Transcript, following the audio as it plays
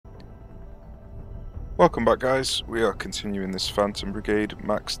Welcome back, guys. We are continuing this Phantom Brigade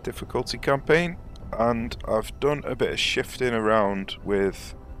max difficulty campaign, and I've done a bit of shifting around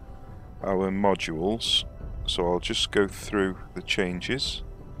with our modules, so I'll just go through the changes.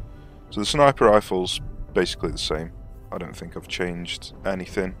 So the sniper rifle's basically the same. I don't think I've changed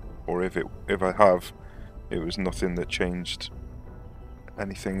anything, or if I have, it was nothing that changed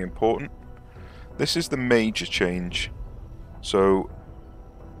anything important. This is the major change. So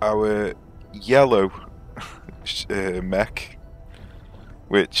our yellow mech,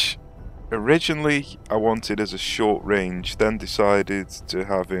 which originally I wanted as a short range, then decided to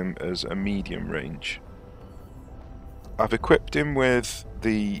have him as a medium range. I've equipped him with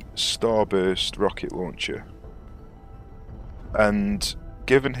the Starburst rocket launcher and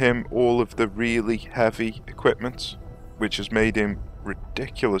given him all of the really heavy equipment, which has made him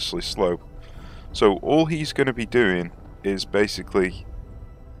ridiculously slow. So all he's going to be doing is basically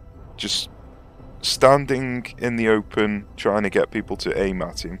just standing in the open trying to get people to aim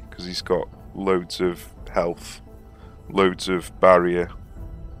at him, because he's got loads of health, loads of barrier,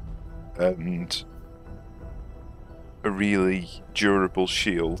 and a really durable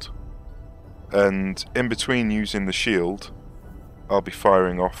shield. And in between using the shield, I'll be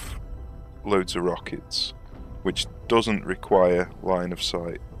firing off loads of rockets, which doesn't require line of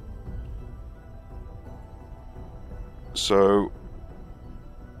sight. So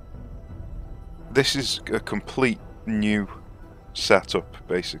this is a complete new setup,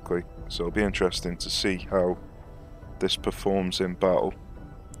 basically, so it'll be interesting to see how this performs in battle.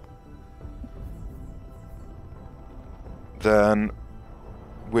 Then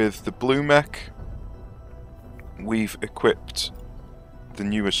with the blue mech, we've equipped the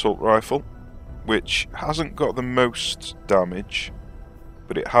new assault rifle, which hasn't got the most damage,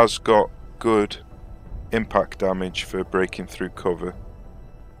 but it has got good impact damage for breaking through cover.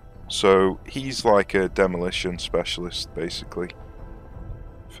 So he's like a demolition specialist, basically,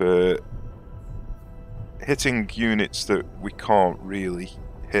 for hitting units that we can't really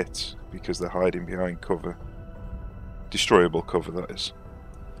hit because they're hiding behind cover. Destroyable cover, that is.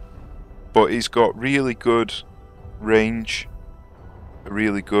 But he's got really good range, a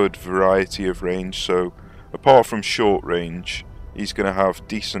really good variety of range, so apart from short range, he's going to have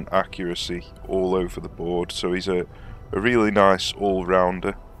decent accuracy all over the board, so he's a really nice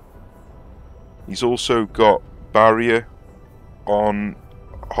all-rounder. He's also got barrier on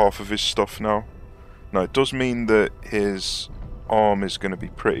half of his stuff now. Now it does mean that his arm is going to be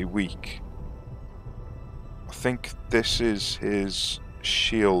pretty weak. I think this is his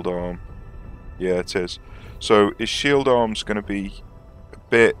shield arm. Yeah, it is. So his shield arm's going to be a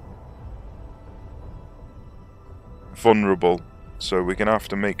bit vulnerable, so we're going to have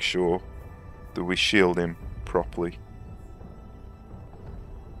to make sure that we shield him properly.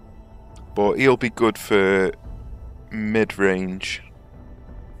 But he'll be good for mid-range.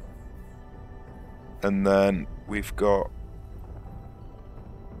 And then we've got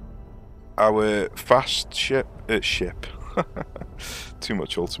our fast ship. Too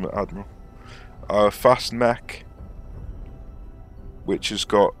much Ultimate Admiral. Our fast mech, which has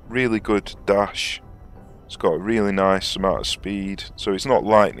got really good dash. It's got a really nice amount of speed. So it's not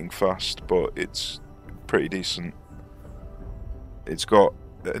lightning fast, but it's pretty decent. It's got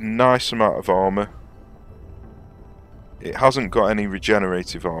a nice amount of armor. It hasn't got any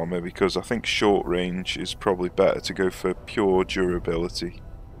regenerative armor because I think short range is probably better to go for pure durability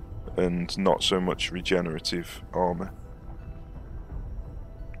and not so much regenerative armor.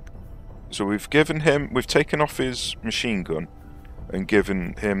 So we've taken off his machine gun and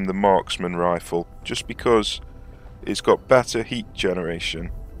given him the marksman rifle just because it's got better heat generation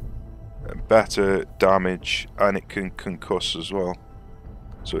and better damage, and it can concuss as well.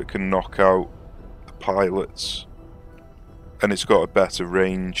 So it can knock out the pilots, and it's got a better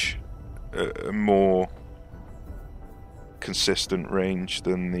range, a more consistent range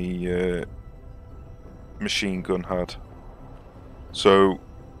than the machine gun had. So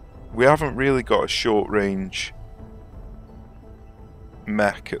we haven't really got a short range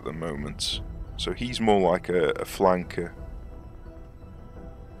mech at the moment, so he's more like a flanker.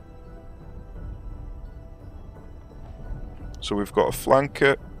 So we've got a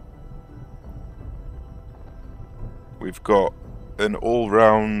flanker, we've got an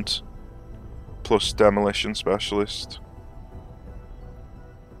all-round plus demolition specialist,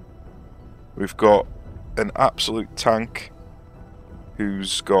 we've got an absolute tank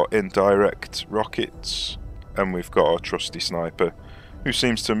who's got indirect rockets, and we've got our trusty sniper who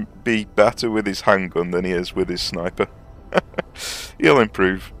seems to be better with his handgun than he is with his sniper. He'll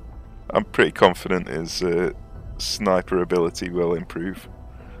improve. I'm pretty confident his sniper ability will improve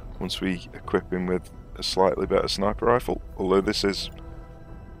once we equip him with a slightly better sniper rifle, although this is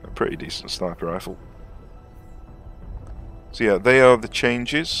a pretty decent sniper rifle. So yeah, they are the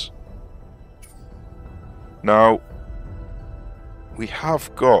changes. Now, we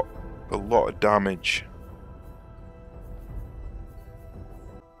have got a lot of damage.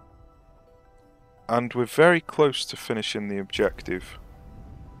 And we're very close to finishing the objective.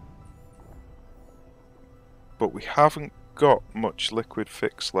 But we haven't got much liquid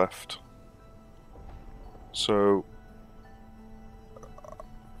fix left. So,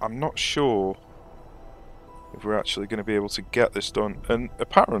 I'm not sure if we're actually going to be able to get this done. And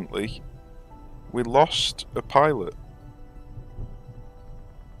apparently, we lost a pilot.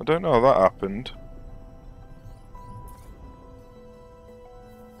 I don't know how that happened.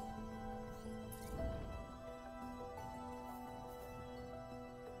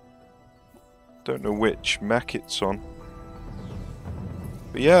 Don't know which mech it's on.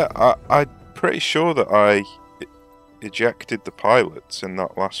 But yeah, I'm pretty sure that I ejected the pilots in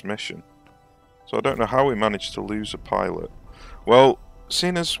that last mission. So I don't know how we managed to lose a pilot. Well,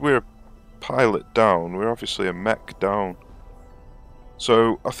 seeing as we're a pilot down, we're obviously a mech down.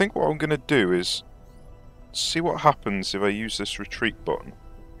 So I think what I'm going to do is see what happens if I use this retreat button.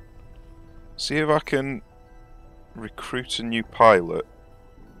 See if I can recruit a new pilot.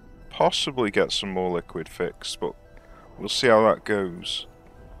 Possibly get some more liquid fix, but we'll see how that goes.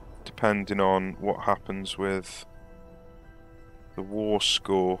 Depending on what happens with the war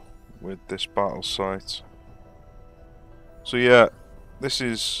score with this battle site. So yeah, this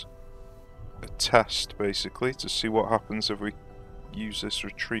is a test basically to see what happens if we use this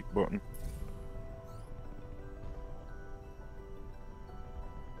retreat button.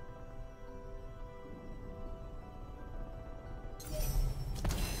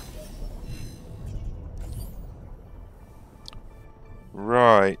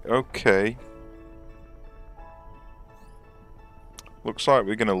 Right, okay. Looks like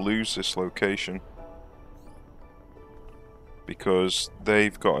we're going to lose this location. Because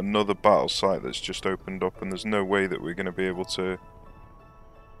they've got another battle site that's just opened up and there's no way that we're going to be able to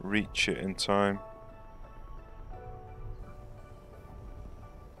reach it in time.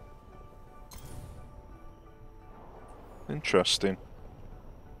 Interesting.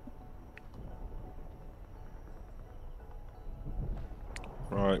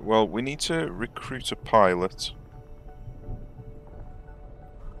 Right, well, we need to recruit a pilot.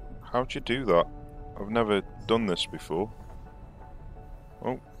 How'd you do that? I've never done this before.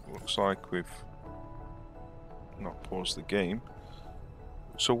 Oh, looks like we've not paused the game.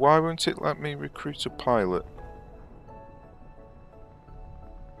 So why won't it let me recruit a pilot?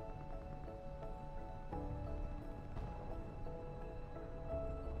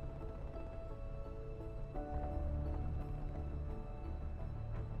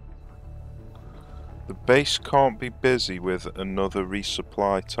 The base can't be busy with another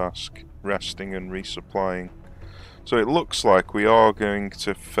resupply task, resting and resupplying. So it looks like we are going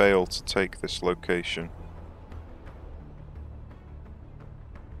to fail to take this location.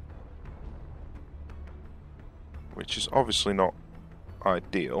 Which is obviously not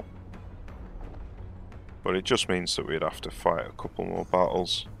ideal. But it just means that we'd have to fight a couple more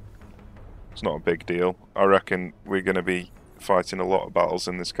battles. It's not a big deal. I reckon we're going to be fighting a lot of battles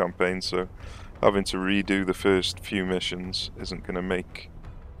in this campaign, so having to redo the first few missions isn't going to make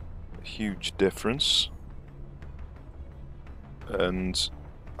a huge difference. And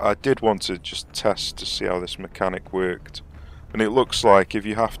I did want to just test to see how this mechanic worked. And it looks like if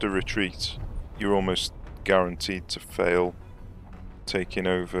you have to retreat, you're almost guaranteed to fail taking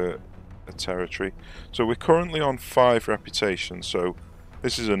over a territory. So we're currently on 5 reputation, so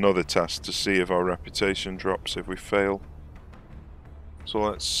this is another test to see if our reputation drops if we fail. So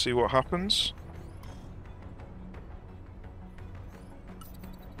let's see what happens.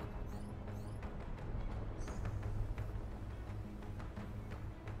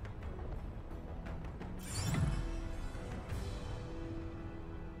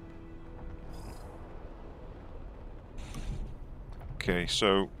 Okay,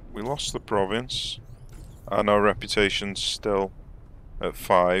 so we lost the province and our reputation's still at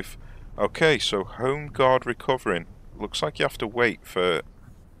 5. Okay, so Home Guard recovering. Looks like you have to wait for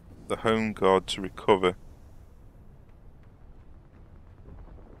the Home Guard to recover.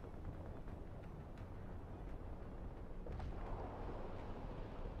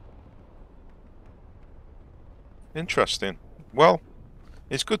 Interesting. Well,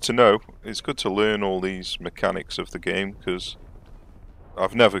 it's good to know. It's good to learn all these mechanics of the game, because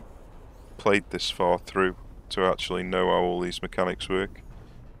I've never played this far through to actually know how all these mechanics work.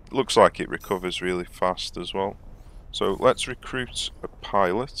 It looks like it recovers really fast as well. So let's recruit a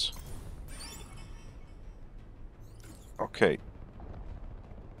pilot. Okay.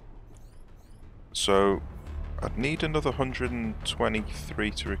 So, I'd need another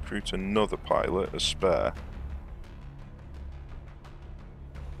 123 to recruit another pilot, a spare.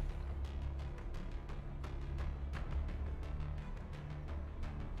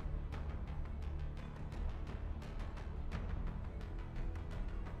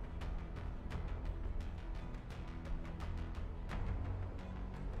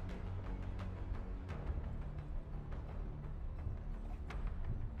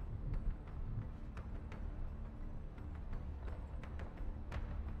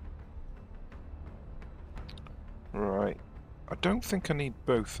 Right. I don't think I need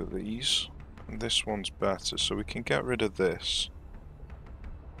both of these. This one's better, so we can get rid of this.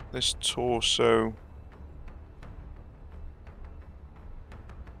 This torso.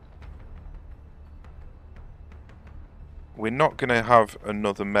 We're not going to have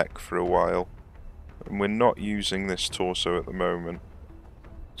another mech for a while. And we're not using this torso at the moment.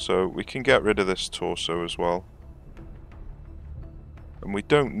 So we can get rid of this torso as well. And we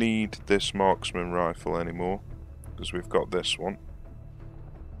don't need this marksman rifle anymore, because we've got this one.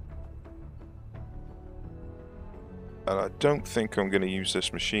 And I don't think I'm going to use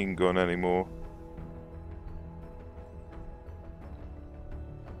this machine gun anymore.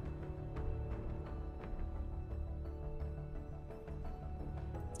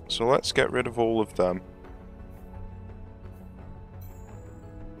 So let's get rid of all of them.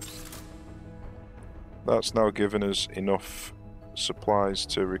 That's now given us enough supplies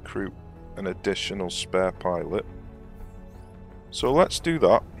to recruit an additional spare pilot. So let's do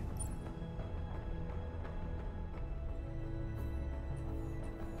that.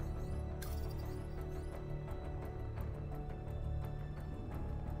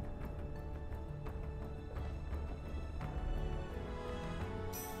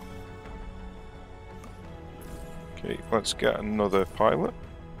 Okay, let's get another pilot.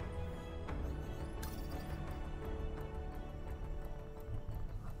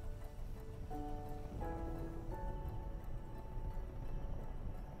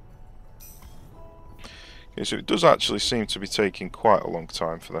 Okay, so it does actually seem to be taking quite a long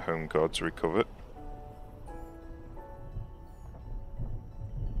time for the Home Guard to recover.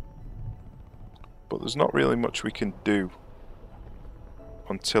 But there's not really much we can do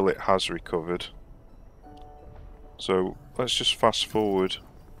until it has recovered. So let's just fast forward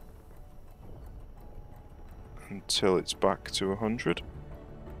until it's back to 100.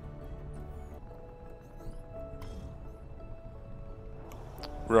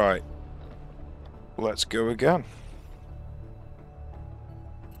 Right. Let's go again.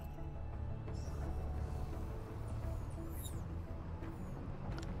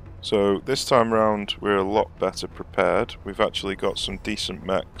 So this time round we're a lot better prepared. We've actually got some decent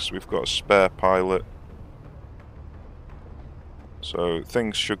mechs, we've got a spare pilot. So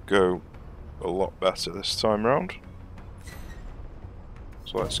things should go a lot better this time round.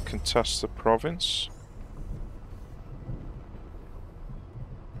 So let's contest the province.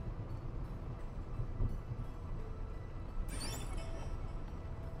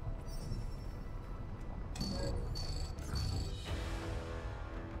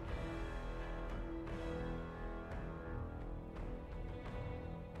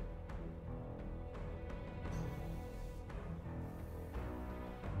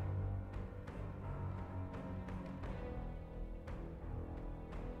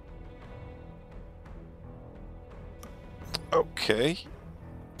 Okay.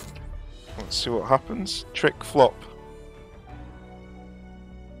 Let's see what happens. Trick flop.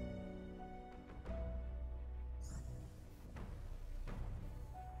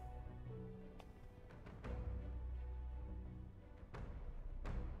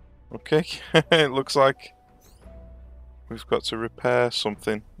 Okay, it looks like we've got to repair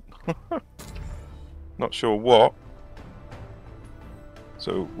something. Not sure what.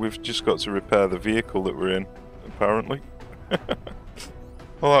 So we've just got to repair the vehicle that we're in, apparently.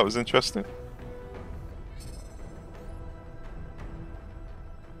 Well, that was interesting.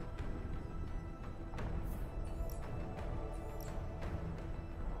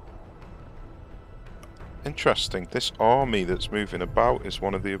 Interesting. This army that's moving about is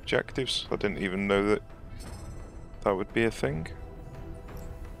one of the objectives. I didn't even know that that would be a thing.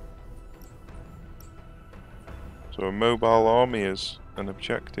 So a mobile army is an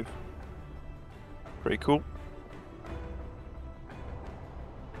objective. Pretty cool.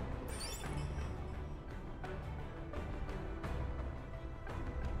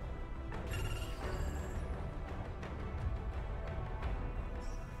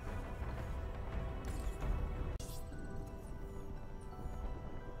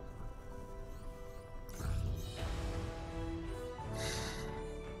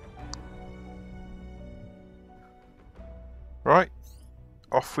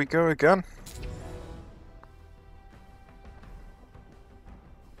 off we go again.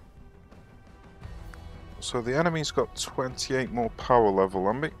 So the enemy's got 28 more power level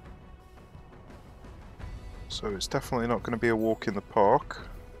on me. So it's definitely not going to be a walk in the park.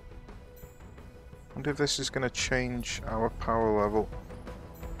 I wonder if this is going to change our power level.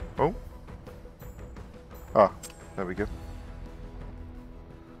 Oh. Ah, there we go.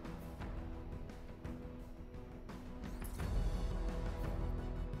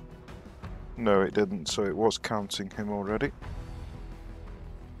 No, it didn't, so it was counting him already.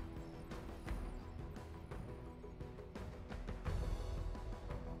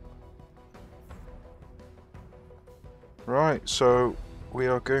 Right, so we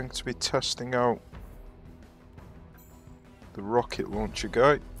are going to be testing out the rocket launcher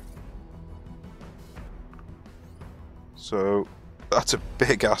guy. So that's a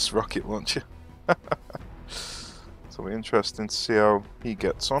big ass rocket launcher. So it'll be interesting to see how he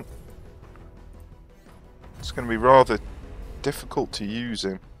gets on. It's going to be rather difficult to use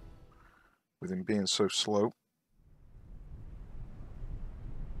him with him being so slow.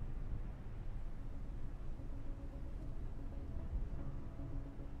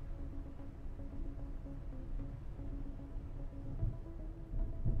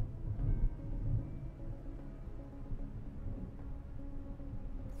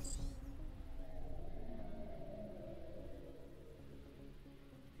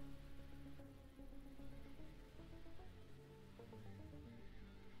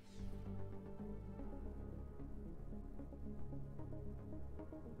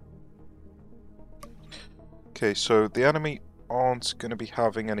 Okay, so the enemy aren't going to be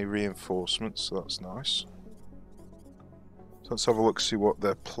having any reinforcements, so that's nice. So let's have a look, see what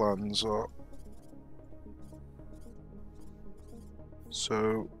their plans are.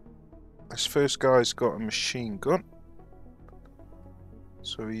 So this first guy's got a machine gun.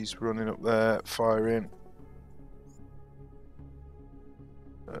 So he's running up there, firing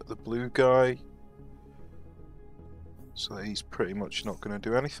at the blue guy. So he's pretty much not going to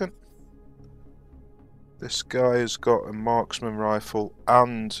do anything. This guy has got a marksman rifle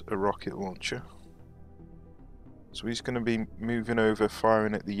and a rocket launcher. So he's going to be moving over,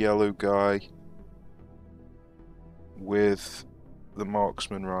 firing at the yellow guy with the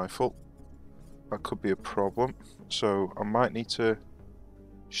marksman rifle. That could be a problem. So I might need to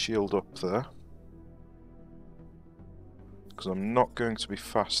shield up there, because I'm not going to be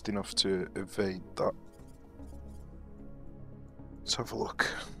fast enough to evade that. Let's have a look.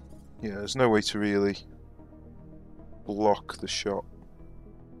 Yeah, there's no way to really block the shot.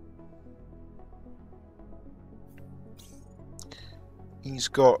 He's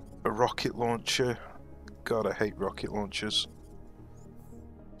got a rocket launcher. God, I hate rocket launchers.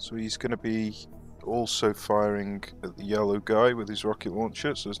 So he's going to be also firing at the yellow guy with his rocket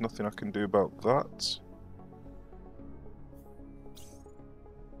launcher, so there's nothing I can do about that.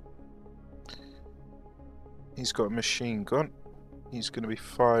 He's got a machine gun. He's going to be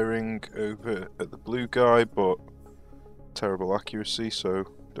firing over at the blue guy, but terrible accuracy, so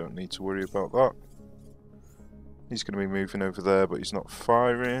don't need to worry about that. He's going to be moving over there, but he's not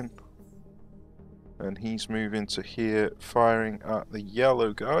firing. And he's moving to here, firing at the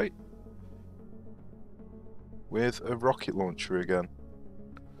yellow guy with a rocket launcher again.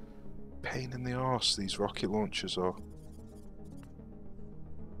 Pain in the arse, these rocket launchers are.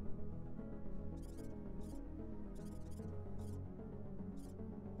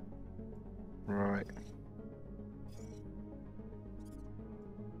 Right.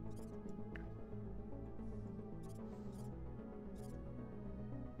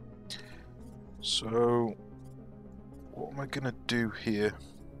 So, what am I gonna do here?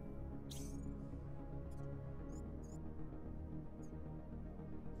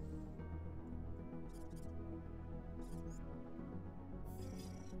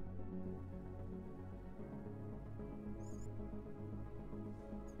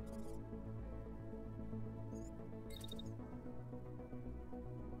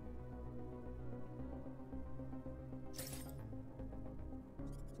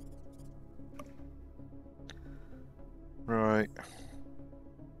 Right.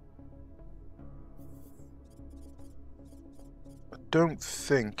 I don't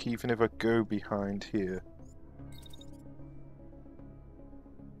think, even if I go behind here...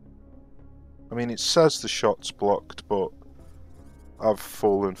 I mean, it says the shot's blocked, but I've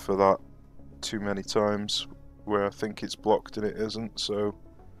fallen for that too many times, where I think it's blocked and it isn't, so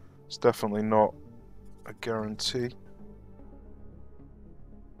it's definitely not a guarantee.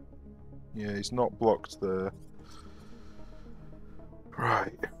 Yeah, he's not blocked there.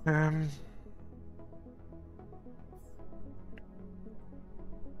 Right,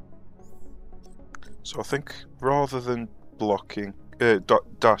 So I think rather than blocking,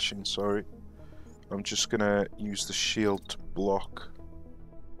 dashing, sorry, I'm just gonna use the shield to block.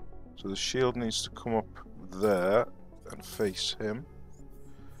 So the shield needs to come up there and face him.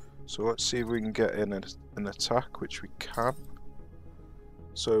 So let's see if we can get in an attack, which we can.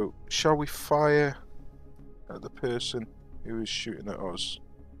 So shall we fire at the person who is shooting at us?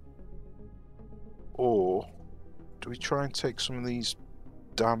 Or do we try and take some of these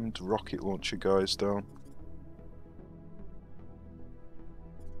damned rocket launcher guys down?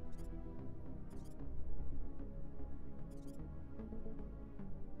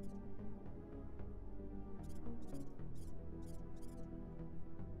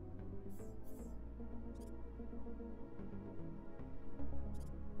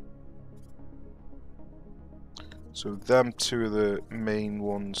 So them two are the main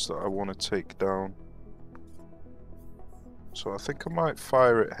ones that I want to take down. So I think I might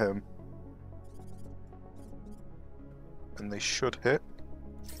fire at him. And they should hit.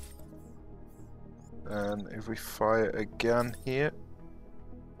 And if we fire again here,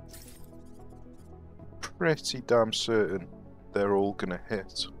 pretty damn certain they're all gonna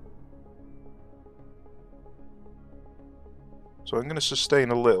hit. So I'm gonna sustain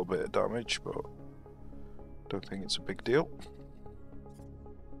a little bit of damage, but don't think it's a big deal.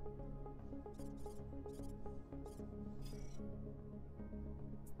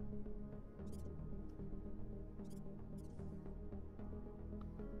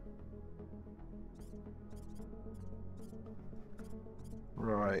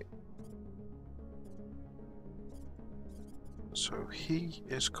 Right. So he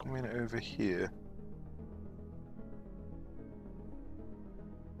is coming over here.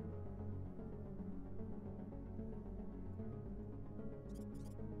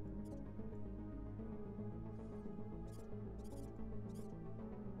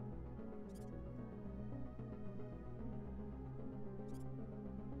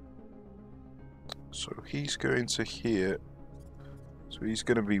 So he's going to here. So he's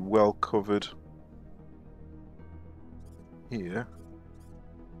going to be well covered here.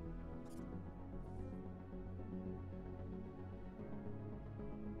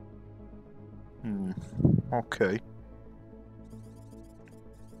 Okay.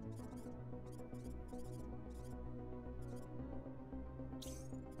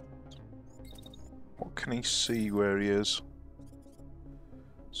 What can he see where he is?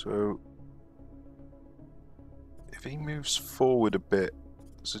 So if he moves forward a bit,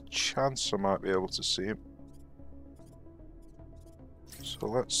 there's a chance I might be able to see him. So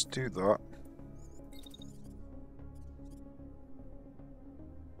let's do that.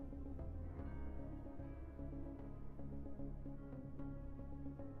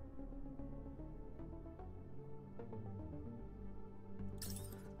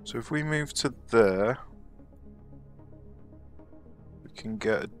 So if we move to there, we can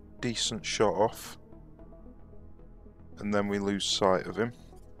get a decent shot off. And then we lose sight of him.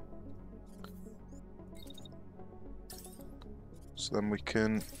 So then we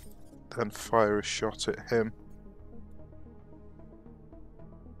can then fire a shot at him.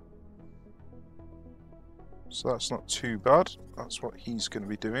 So that's not too bad. That's what he's going to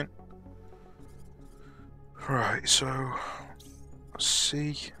be doing. Right, so let's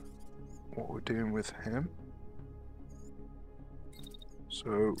see what we're doing with him.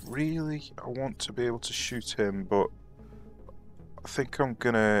 So really, I want to be able to shoot him, but I think I'm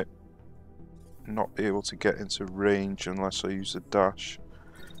gonna not be able to get into range unless I use the dash.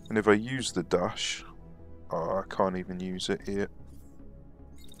 And if I use the dash, oh, I can't even use it here.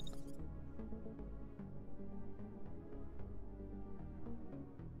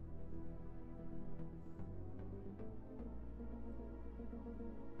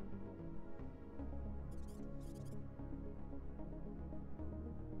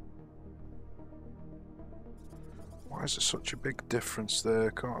 Why is there such a big difference there?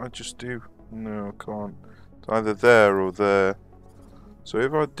 Can't I just do... No, I can't. It's either there or there. So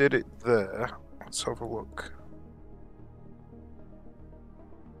if I did it there, let's have a look.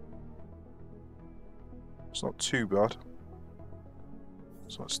 It's not too bad.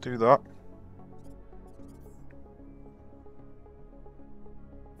 So let's do that.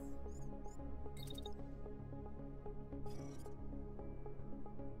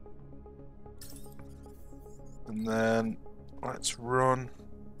 And then let's run.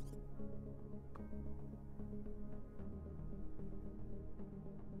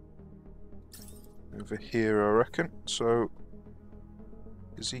 Over here, I reckon. So,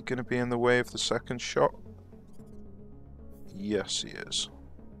 is he going to be in the way of the second shot? Yes, he is.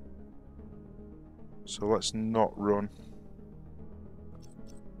 So let's not run.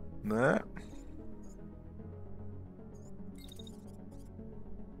 There.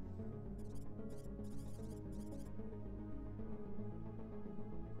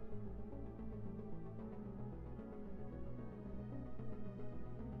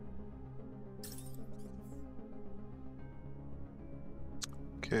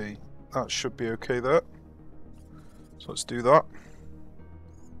 Okay, that should be okay there. So let's do that.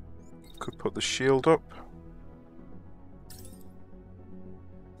 Could put the shield up.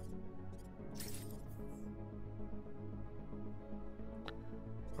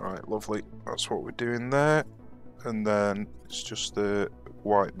 Right, lovely. That's what we're doing there. And then it's just the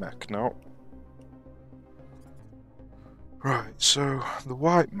white mech now. Right, so the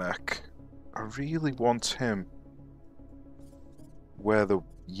white mech, I really want him where the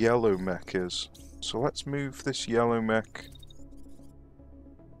yellow mech is. So let's move this yellow mech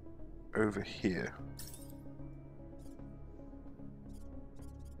over here.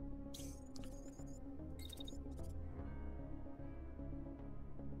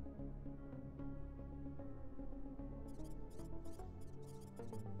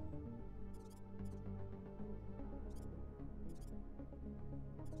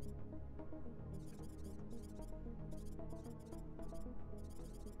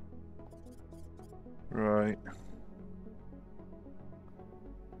 Right.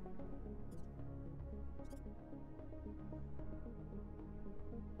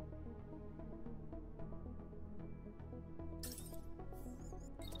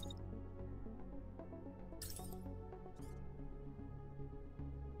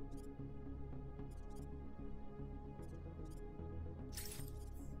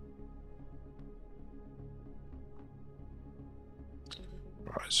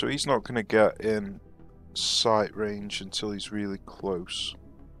 Right, so he's not going to get in sight range until he's really close.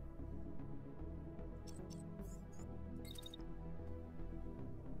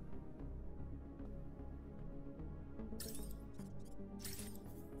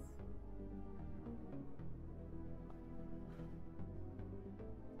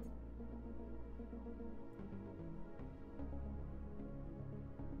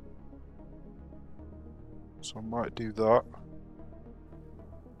 So I might do that.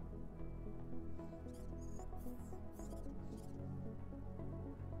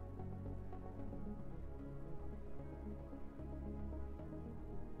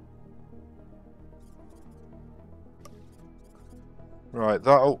 Right,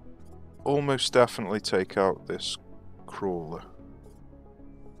 that'll almost definitely take out this crawler.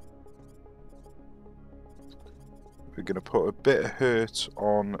 We're going to put a bit of hurt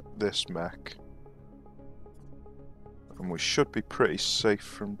on this mech. And we should be pretty safe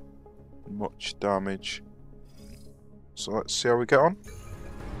from much damage. So let's see how we get on.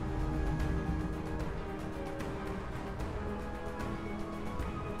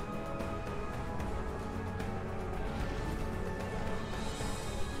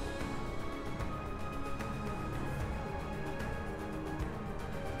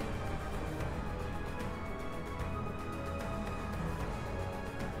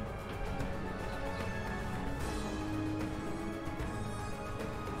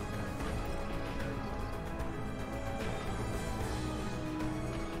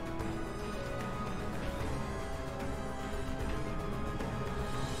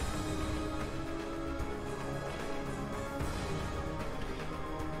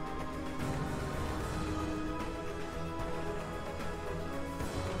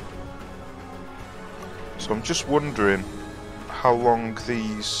 So I'm just wondering how long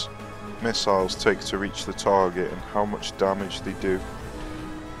these missiles take to reach the target and how much damage they do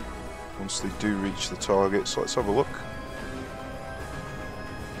once they do reach the target. So let's have a look.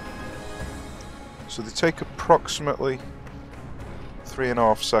 So they take approximately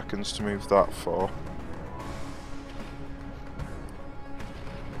 3.5 seconds to move that far.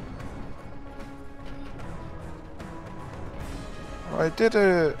 I did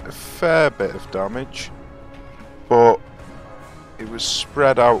a fair bit of damage, but it was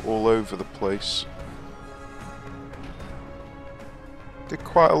spread out all over the place. Did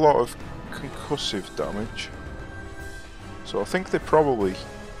quite a lot of concussive damage. So I think they're probably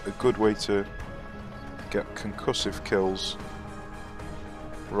a good way to get concussive kills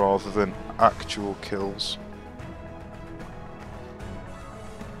rather than actual kills.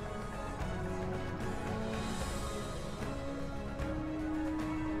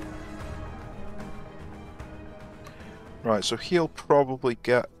 Right, so he'll probably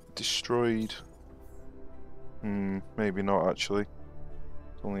get destroyed. Maybe not actually.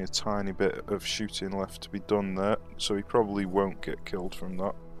 There's only a tiny bit of shooting left to be done there, so he probably won't get killed from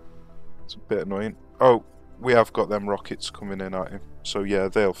that. It's a bit annoying. Oh, we have got them rockets coming in at him. So yeah,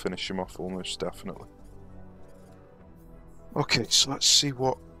 they'll finish him off almost definitely. Okay, so let's see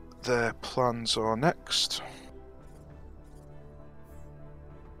what their plans are next.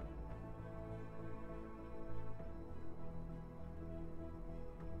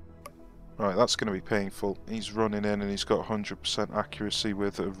 Right, that's going to be painful. He's running in and he's got 100% accuracy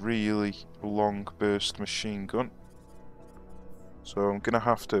with a really long burst machine gun. So I'm going to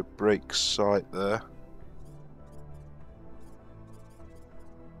have to break sight there.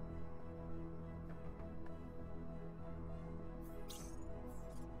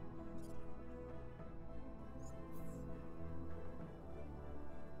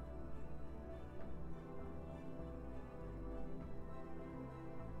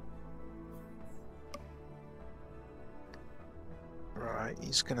 Right,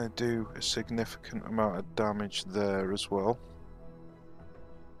 he's going to do a significant amount of damage there as well.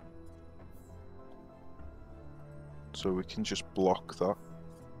 So we can just block that.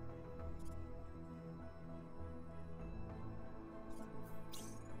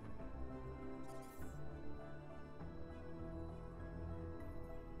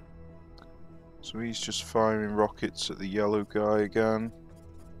 So he's just firing rockets at the yellow guy again.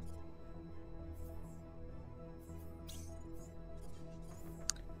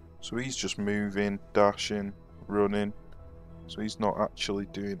 So he's just moving, dashing, running. So he's not actually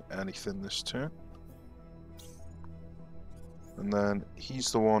doing anything this turn. And then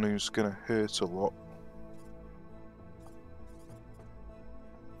he's the one who's going to hurt a lot.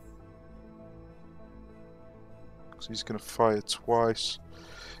 So he's going to fire twice.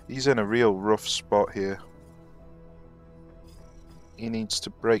 He's in a real rough spot here. He needs to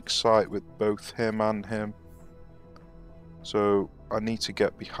break sight with both him and him. So I need to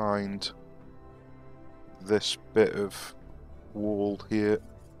get behind this bit of wall here.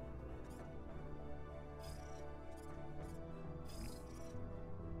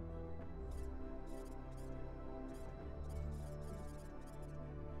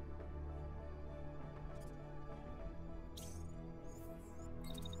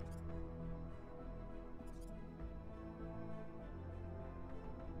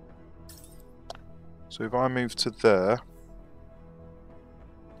 So if I move to there,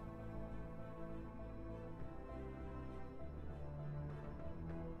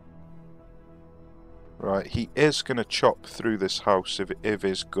 right, he is going to chop through this house if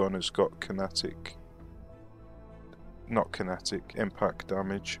his gun has got kinetic, not kinetic, impact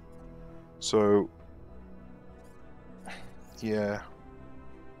damage. So, yeah,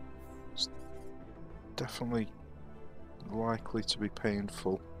 it's definitely likely to be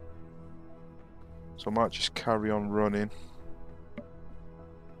painful. So I might just carry on running.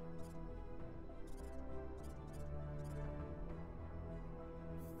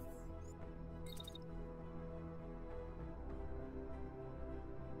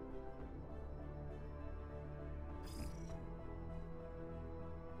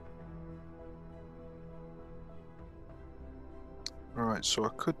 Right, so I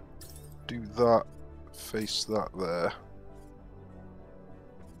could do that, face that there.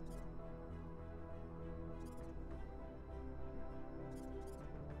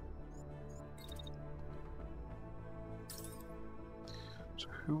 So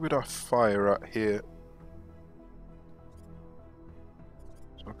who would I fire at here?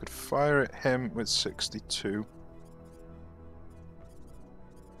 So I could fire at him with 62.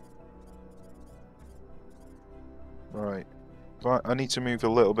 Right. I need to move a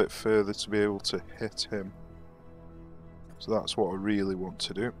little bit further to be able to hit him. So that's what I really want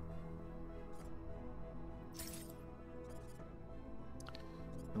to do.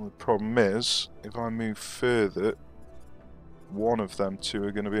 The only problem is, if I move further, one of them two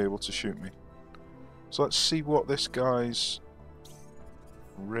are going to be able to shoot me. So let's see what this guy's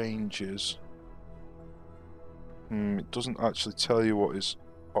range is. It doesn't actually tell you what his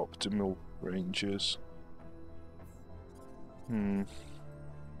optimal range is.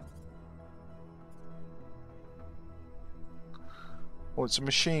 Well, it's a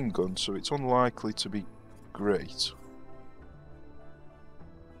machine gun, so it's unlikely to be great.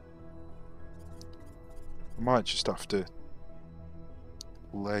 I might just have to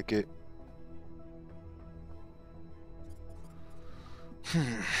leg it. Bit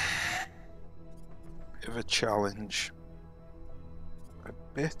of a challenge. A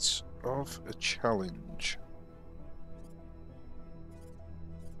bit of a challenge.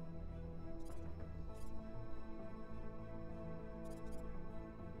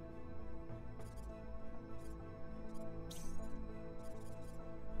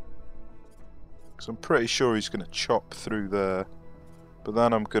 Because I'm pretty sure he's going to chop through there. But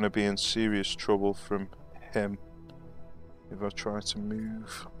then I'm going to be in serious trouble from him if I try to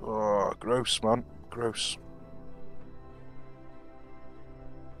move. Oh, gross, man. Gross.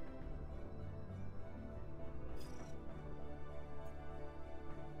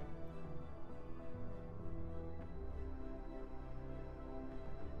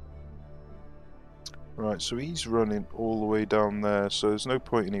 Right, so he's running all the way down there, so there's no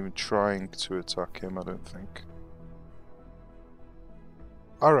point in even trying to attack him, I don't think.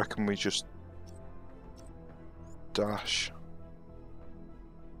 I reckon we just dash.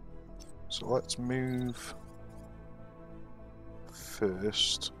 So let's move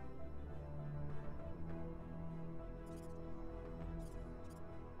first.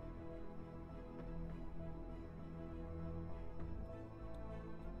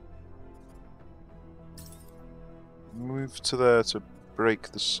 Move to there to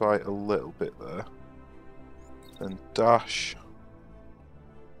break the site a little bit there. Then dash.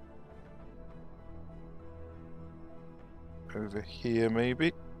 Over here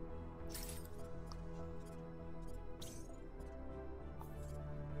maybe.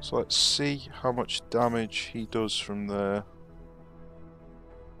 So let's see how much damage he does from there.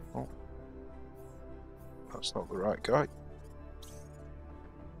 Oh, that's not the right guy.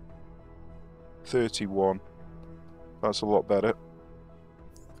 31. That's a lot better.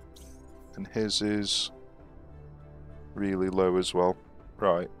 And his is really low as well.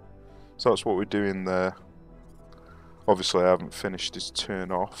 Right. So that's what we're doing there. Obviously I haven't finished his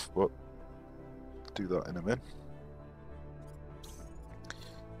turn off, but I'll do that in a minute.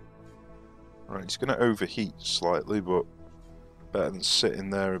 Right, he's going to overheat slightly, but better than sitting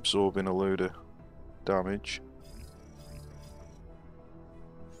there absorbing a load of damage.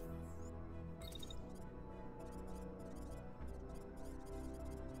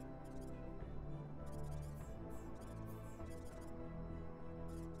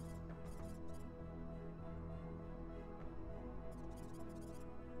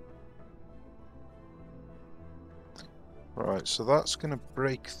 Right, so that's going to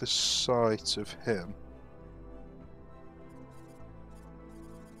break the sight of him.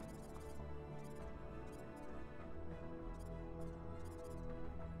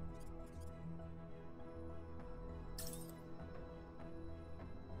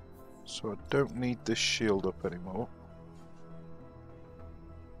 So I don't need this shield up anymore.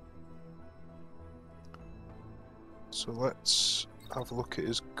 So let's have a look at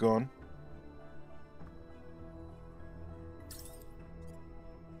his gun.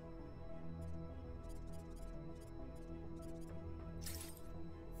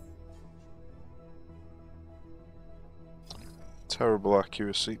 Terrible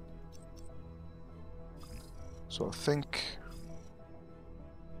accuracy. So I think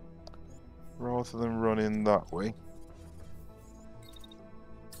rather than running that way,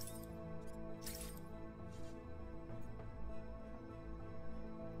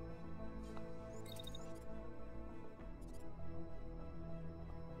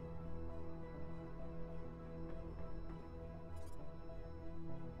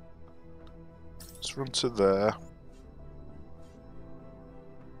 let's run to there.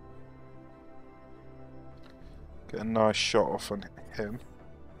 Get a nice shot off on him.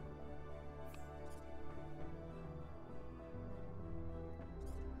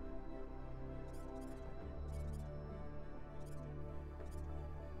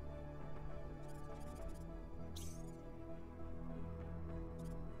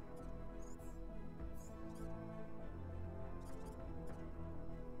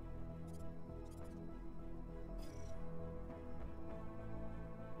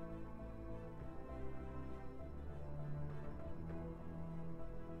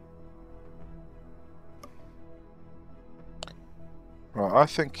 Right, I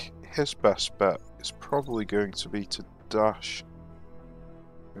think his best bet is probably going to be to dash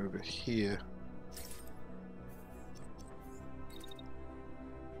over here.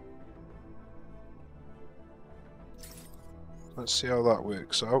 Let's see how that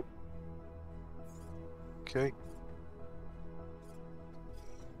works out. Okay.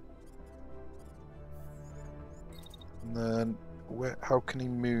 And then, how can he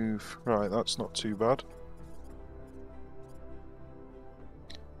move? Right, that's not too bad.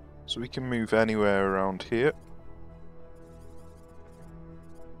 So we can move anywhere around here.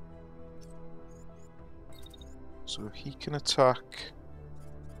 So he can attack.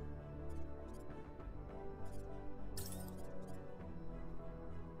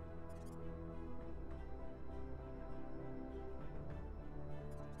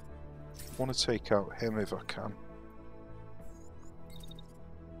 I want to take out him if I can.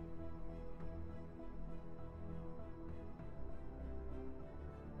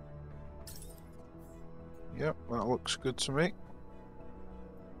 Yep, that looks good to me.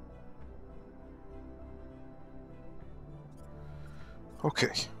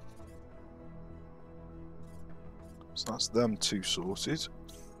 Okay. So that's them two sorted.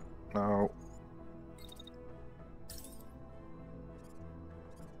 Now...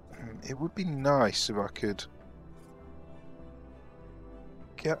 It would be nice if I could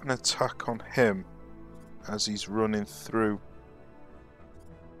get an attack on him as he's running through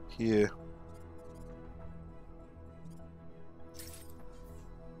here.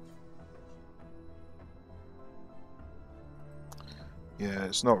 Yeah,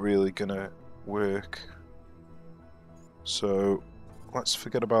 it's not really gonna work. So let's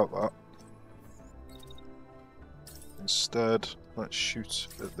forget about that. Instead, let's shoot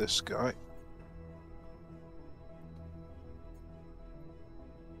at this guy.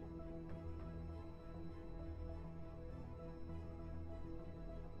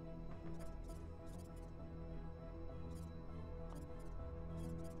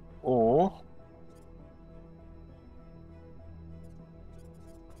 Or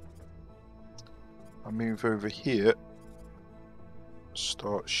I move over here,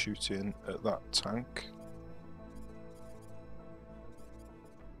 start shooting at that tank.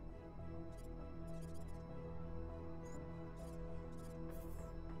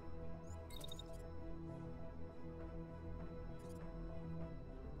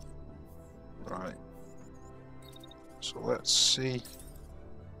 Right. So let's see.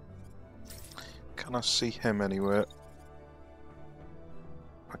 Can I see him anywhere?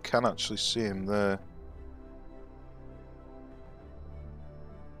 I can actually see him there.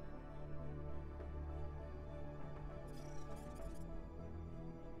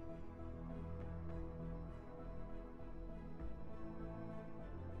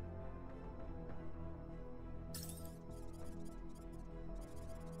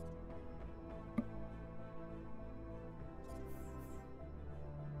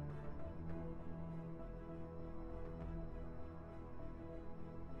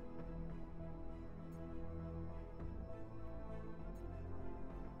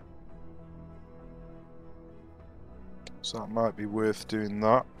 So that might be worth doing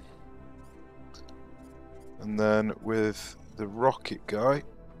that. And then with the rocket guy,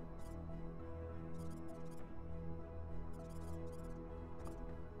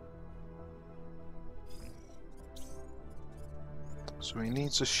 so he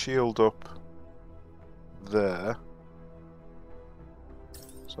needs a shield up there.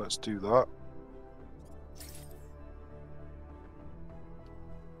 So let's do that.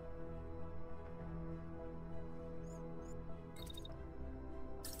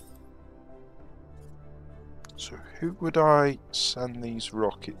 So who would I send these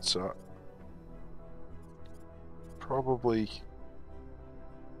rockets at? Probably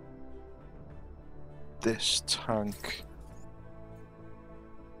this tank.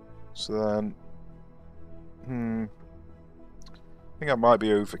 So then, I think that might be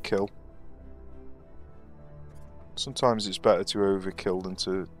overkill. Sometimes it's better to overkill than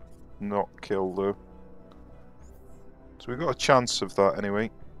to not kill though. So we've got a chance of that anyway.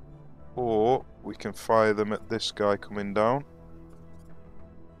 Or we can fire them at this guy coming down.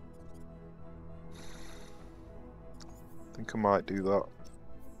 I think I might do that.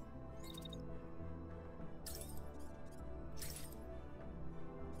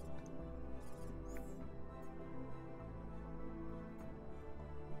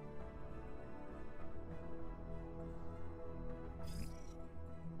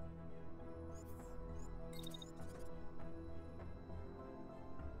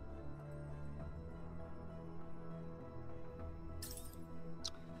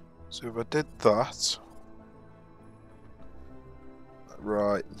 So if I did that,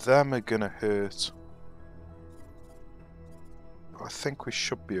 right, them are gonna hurt. I think we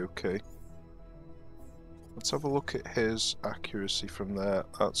should be okay. Let's have a look at his accuracy from there.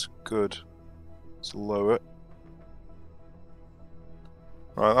 That's good. Let's lower it.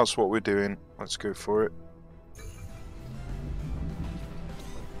 Right, that's what we're doing. Let's go for it.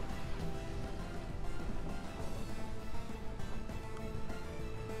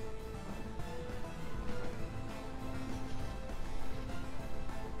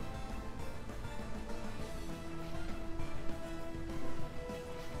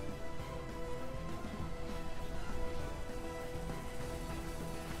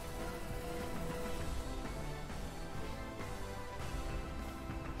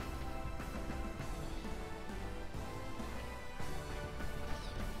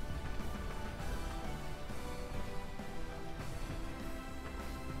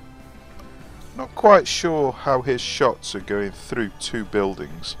 Not quite sure how his shots are going through two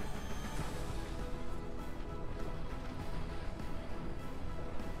buildings.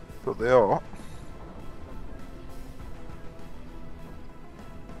 But they are.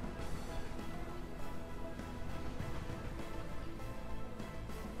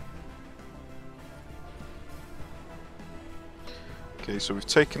 Okay, so we've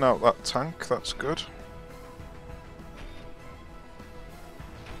taken out that tank, that's good.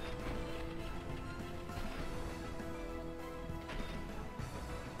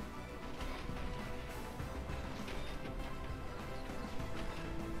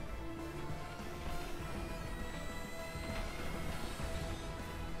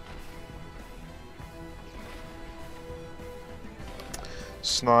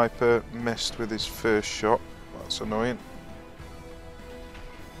 Sniper missed with his first shot, that's annoying.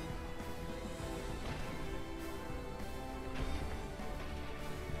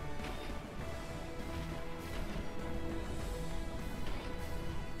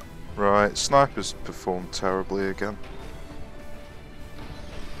 Right, snipers performed terribly again.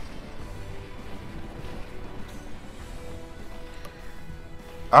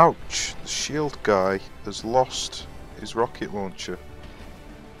 Ouch, the shield guy has lost his rocket launcher.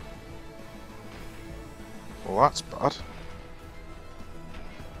 Well, that's bad.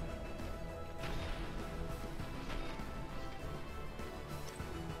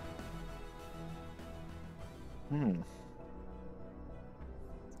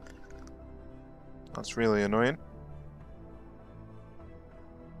 That's really annoying.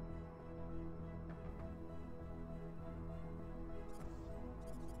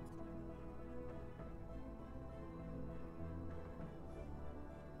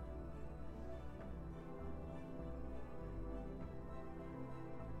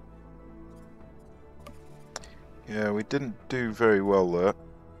 Yeah, we didn't do very well there.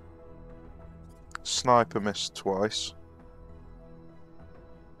 Sniper missed twice.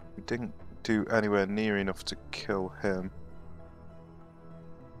 We didn't do anywhere near enough to kill him.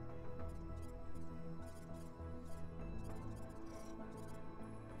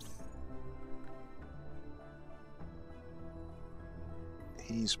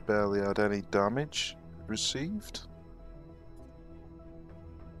 He's barely had any damage received.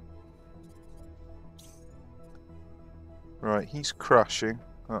 Right, he's crashing,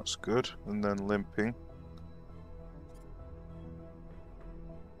 that's good, and then limping.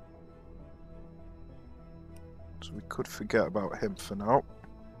 So we could forget about him for now.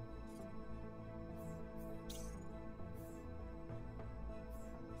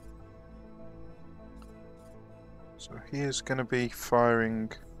 So he is going to be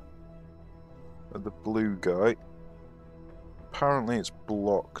firing at the blue guy. Apparently it's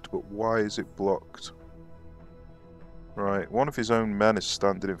blocked, but why is it blocked? Right, one of his own men is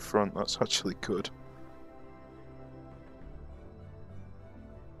standing in front, that's actually good.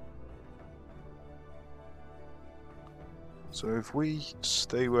 So if we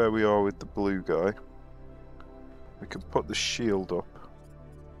stay where we are with the blue guy, we can put the shield up.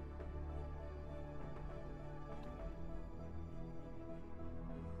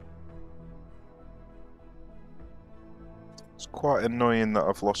 It's quite annoying that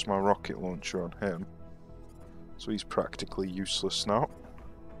I've lost my rocket launcher on him. So he's practically useless now.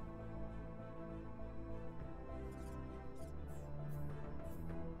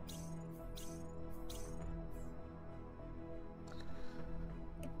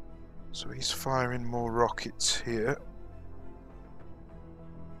 So he's firing more rockets here.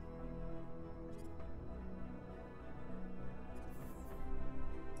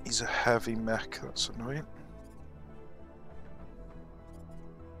 He's a heavy mech, that's annoying.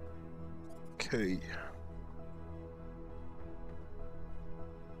 Okay.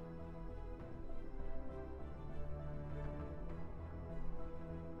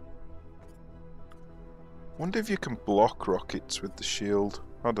 Wonder if you can block rockets with the shield.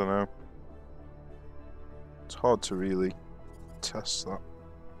 I don't know. It's hard to really test that.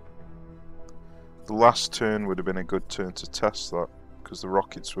 The last turn would have been a good turn to test that, because the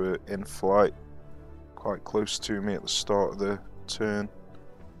rockets were in flight quite close to me at the start of the turn.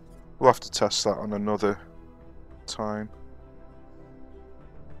 We'll have to test that on another time.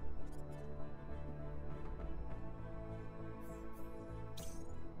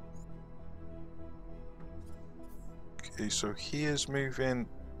 Okay, so he is moving.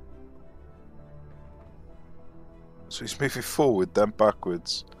 So he's moving forward, then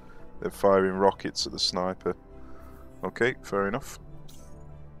backwards. They're firing rockets at the sniper. Okay, fair enough.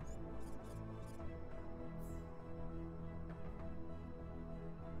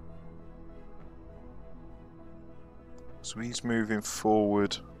 So he's moving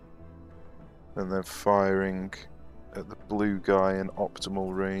forward and then firing at the blue guy in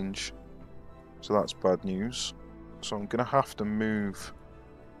optimal range. So that's bad news. So I'm going to have to move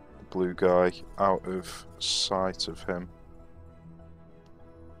the blue guy out of sight of him.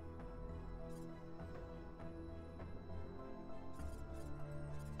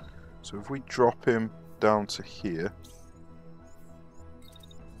 So if we drop him down to here,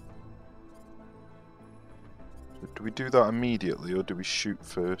 Do we do that immediately or do we shoot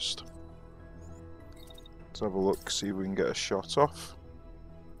first? Let's have a look, see if we can get a shot off.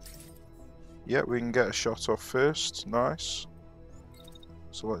 Yeah, we can get a shot off first. Nice.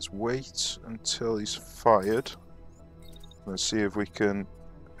 So let's wait until he's fired. Let's see if we can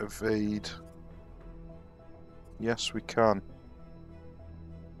evade. Yes, we can.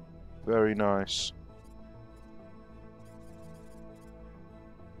 Very nice.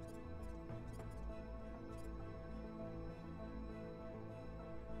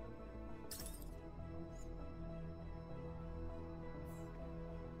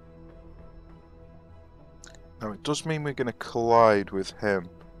 Now it does mean we're going to collide with him,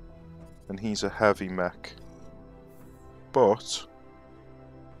 and he's a heavy mech. But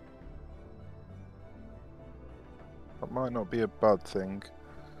that might not be a bad thing.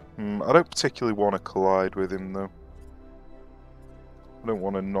 I don't particularly want to collide with him though. I don't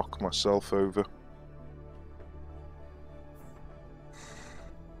want to knock myself over.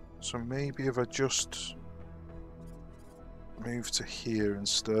 So maybe if I just move to here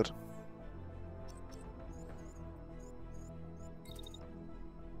instead.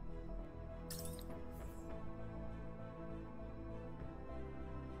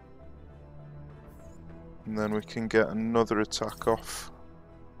 And then we can get another attack off.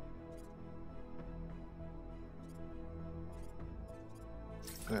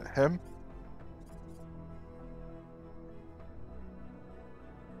 At him.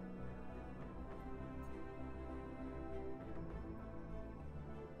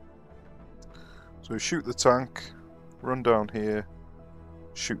 So shoot the tank, run down here,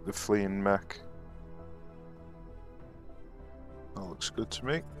 shoot the fleeing mech. That looks good to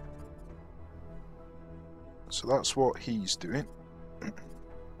me. So that's what he's doing.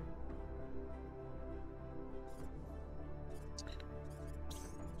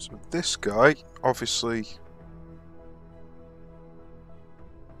 So this guy, obviously,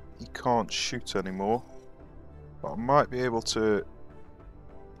 he can't shoot anymore, but I might be able to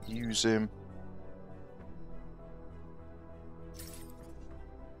use him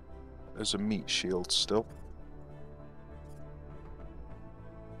as a meat shield still.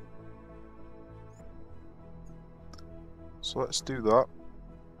 So let's do that.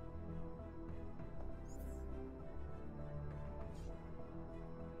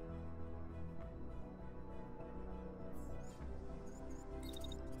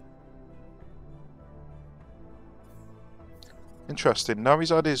 Interesting, now he's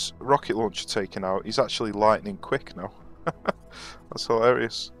had his rocket launcher taken out, he's actually lightning quick now. That's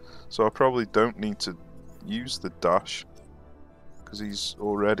hilarious. So I probably don't need to use the dash, because he's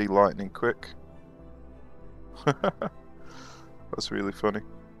already lightning quick. That's really funny.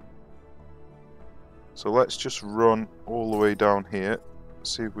 So let's just run all the way down here,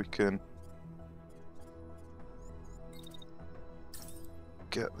 see if we can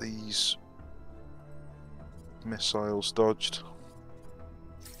get these missiles dodged.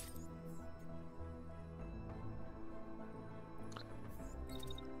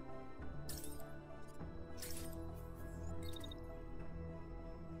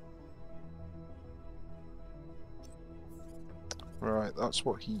 Right, that's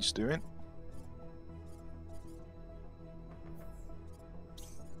what he's doing.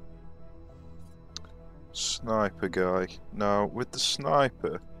 Sniper guy. Now, with the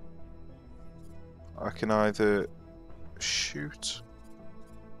sniper, I can either shoot.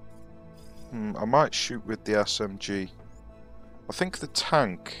 I might shoot with the SMG. I think the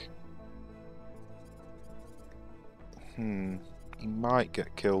tank. He might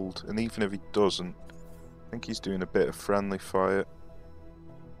get killed, and even if he doesn't, I think he's doing a bit of friendly fire.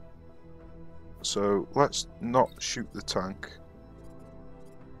 So let's not shoot the tank.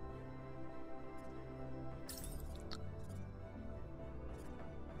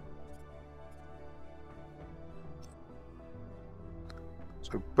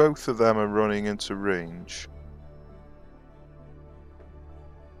 So both of them are running into range.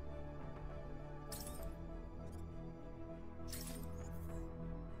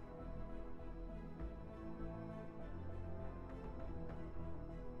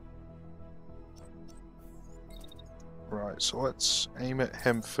 Right, so let's aim at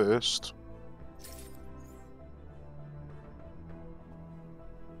him first.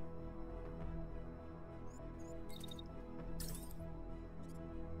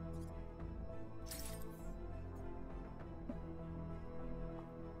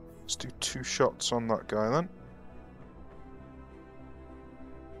 Let's do 2 shots on that guy then.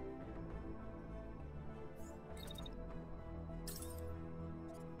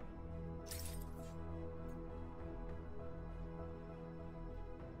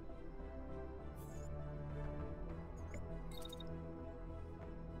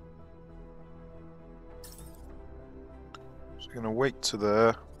 So we're going to wait to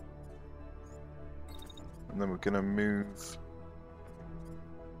there. And then we're going to move.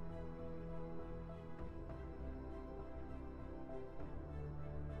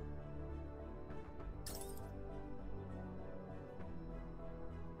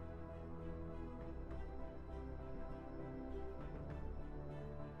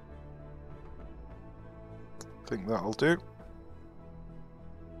 I think that'll do.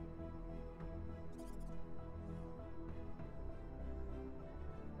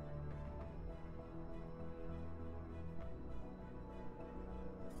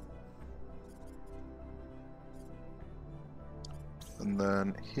 And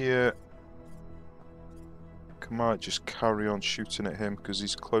then here, I might just carry on shooting at him because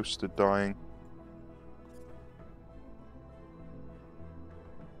he's close to dying.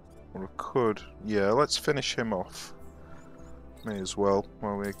 Or I could, yeah, let's finish him off. May as well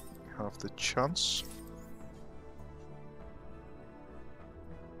while we have the chance.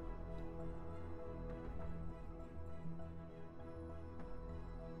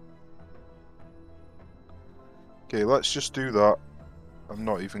 Okay, let's just do that. I'm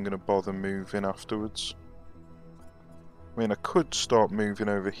not even going to bother moving afterwards. I mean, I could start moving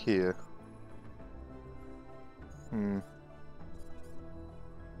over here.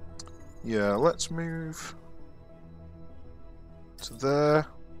 Yeah, let's move to there.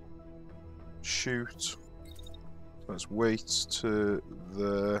 Shoot. Let's wait to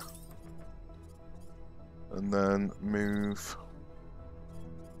there. And then move.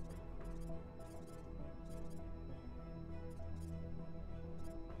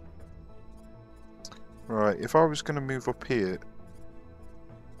 Right, if I was going to move up here,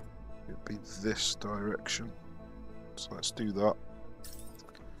 it'd be this direction. So let's do that.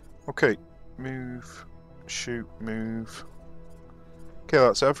 Okay, move, shoot, move. Okay,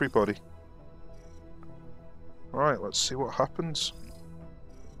 that's everybody. Alright, let's see what happens.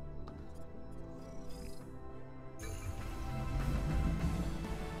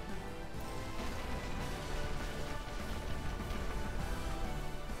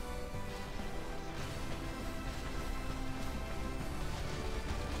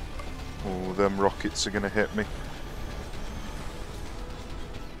 Oh, them rockets are going to hit me.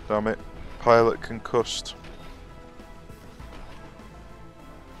 Damn it. Pilot concussed.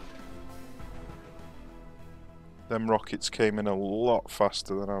 Them rockets came in a lot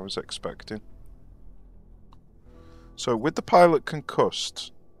faster than I was expecting. So with the pilot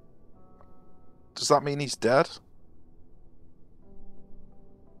concussed, does that mean he's dead?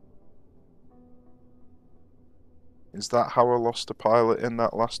 Is that how I lost a pilot in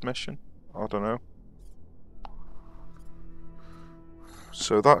that last mission? I don't know.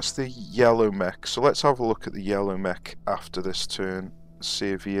 So that's the yellow mech. So let's have a look at the yellow mech after this turn. See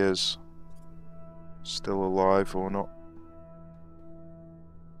if he is still alive or not.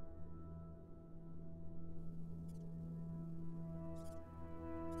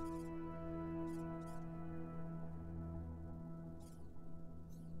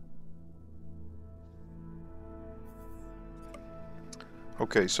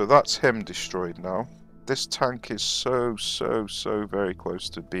 Okay, so that's him destroyed now. This tank is so very close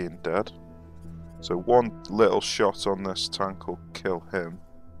to being dead. So one little shot on this tank will kill him.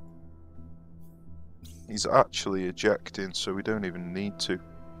 He's actually ejecting, so we don't even need to.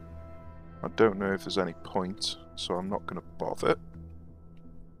 I don't know if there's any point, so I'm not going to bother.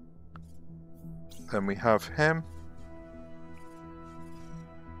 Then we have him.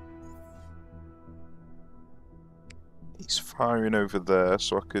 He's firing over there,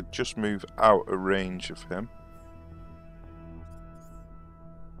 so I could just move out of range of him.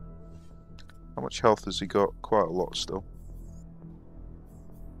 How much health has he got? Quite a lot still.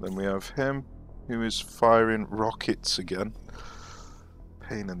 Then we have him, who is firing rockets again.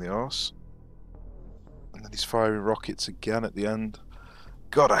 Pain in the arse. And then he's firing rockets again at the end.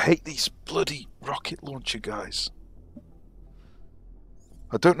 God, I hate these bloody rocket launcher guys.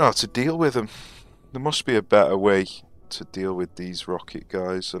 I don't know how to deal with them. There must be a better way to deal with these rocket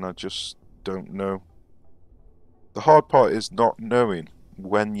guys, and I just don't know. The hard part is not knowing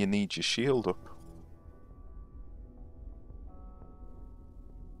when you need your shield up.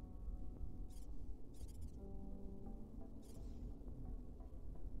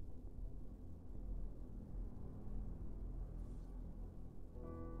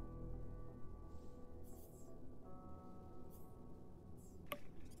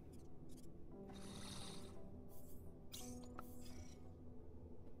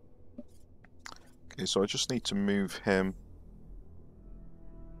 Okay, so I just need to move him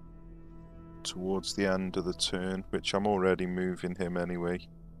towards the end of the turn, which I'm already moving him anyway.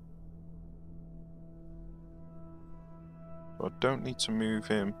 I don't need to move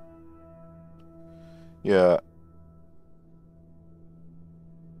him. Yeah.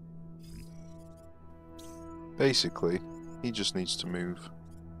 Basically, he just needs to move.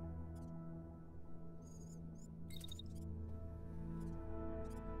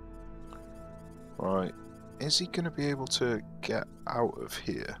 Right. Is he going to be able to get out of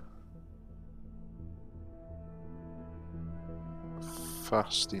here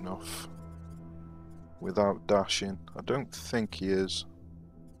fast enough without dashing? I don't think he is.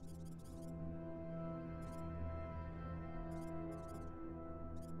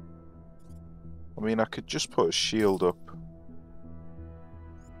 I mean, I could just put a shield up.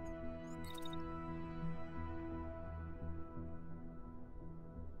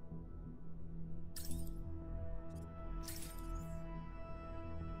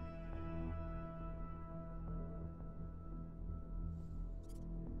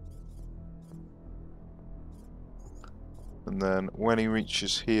 And then when he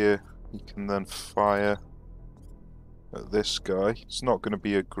reaches here, he can then fire at this guy. It's not going to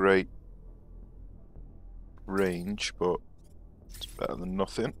be a great range, but it's better than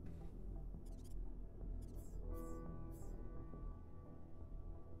nothing.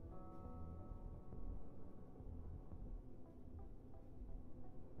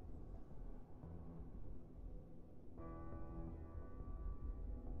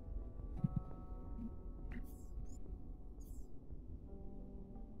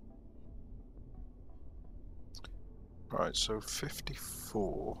 Right, so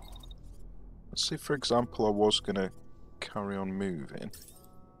 54. Let's say, for example, I was going to carry on moving.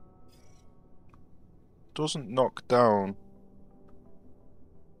 Doesn't knock down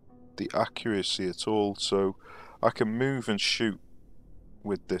the accuracy at all, so I can move and shoot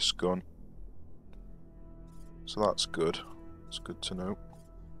with this gun. So that's good. It's good to know.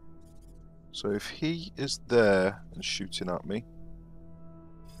 So if he is there and shooting at me,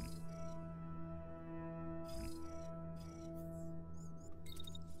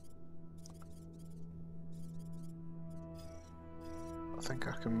 I think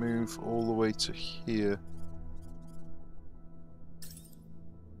I can move all the way to here.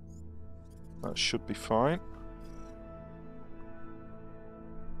 That should be fine.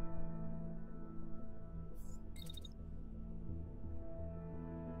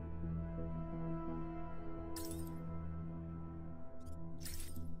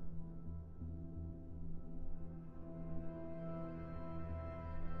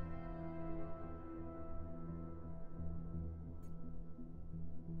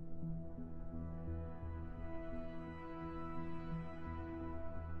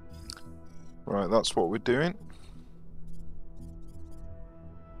 Right, that's what we're doing.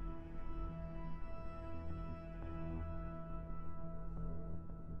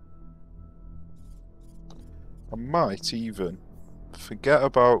 I might even forget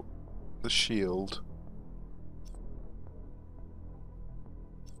about the shield.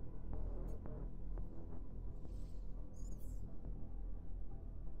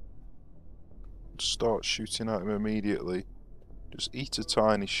 Start shooting at him immediately. Just eat a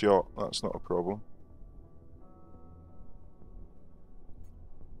tiny shot, that's not a problem.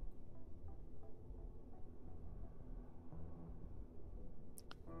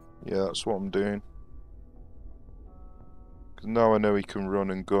 Yeah, that's what I'm doing. Because now I know he can run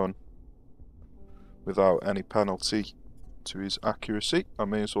and gun without any penalty to his accuracy. I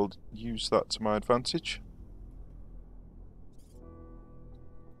may as well use that to my advantage.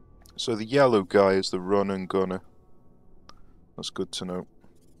 So the yellow guy is the run and gunner. That's good to know.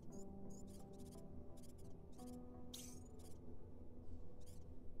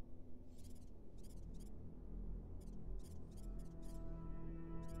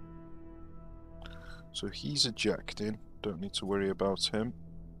 So he's ejecting, don't need to worry about him.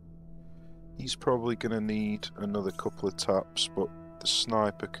 He's probably going to need another couple of taps, but the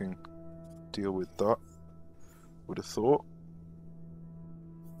sniper can deal with that, would have thought.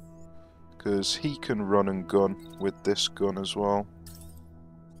 Because he can run and gun with this gun as well.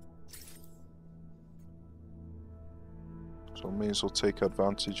 So I may as well take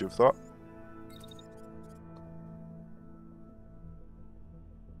advantage of that.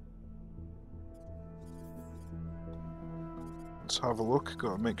 Let's have a look,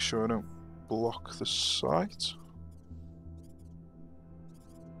 gotta make sure I don't block the sight.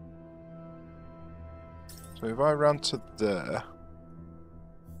 So if I ran to there,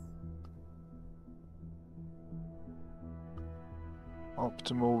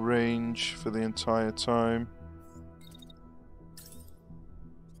 optimal range for the entire time.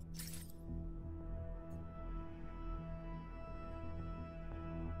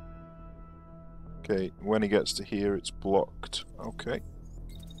 Okay, when he gets to here, it's blocked. Okay.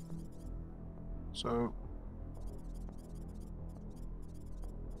 So...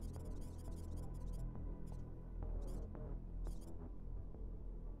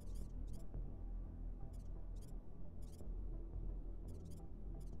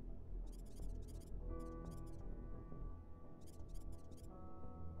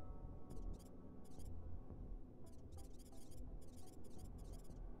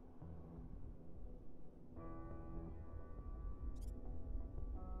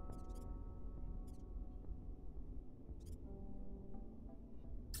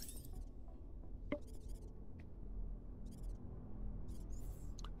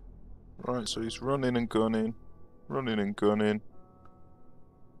 Right, so he's running and gunning, running and gunning,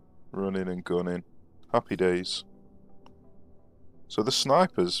 running and gunning. Happy days. So the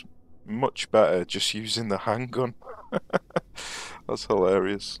sniper's much better just using the handgun. That's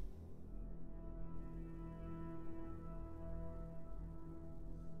hilarious.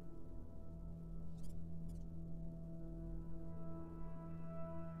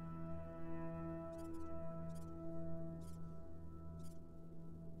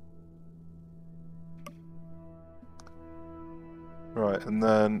 Right, and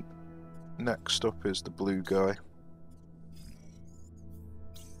then next up is the blue guy.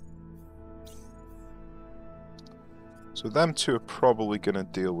 So them two are probably going to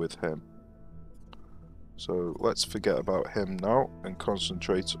deal with him. So let's forget about him now and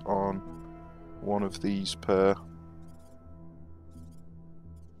concentrate on one of these pair.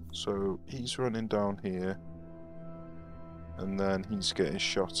 So he's running down here, and then he's getting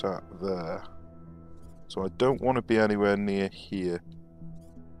shot at there. So I don't want to be anywhere near here.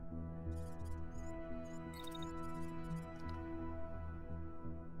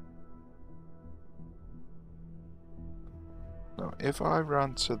 Now, if I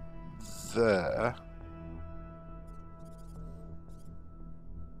ran to there...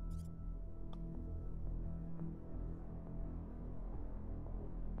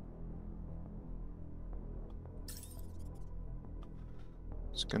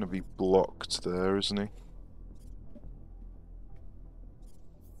 It's going to be blocked there, isn't he?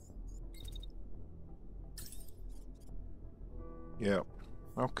 Yeah,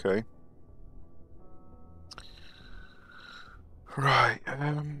 okay. Right,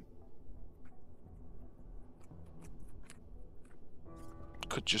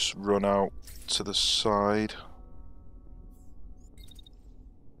 could just run out to the side.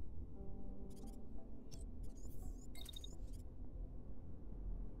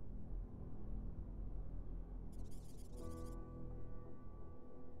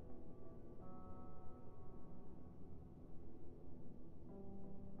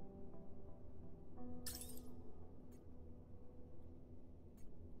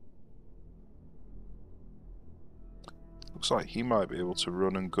 Looks like he might be able to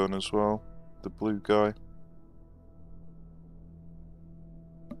run and gun as well, the blue guy.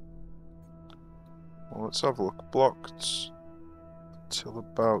 Well, let's have a look. Blocked till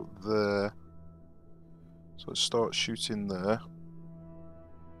about there. So let's start shooting there.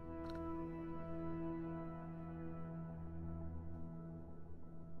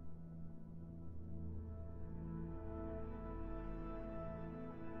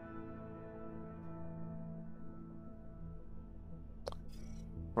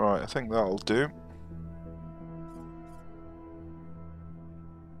 Right, I think that'll do.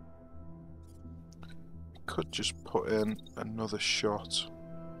 Could just put in another shot.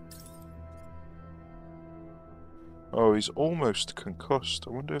 Oh, he's almost concussed.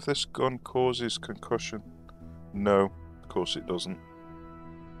 I wonder if this gun causes concussion. No, of course it doesn't.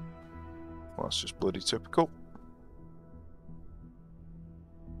 Well, that's just bloody typical.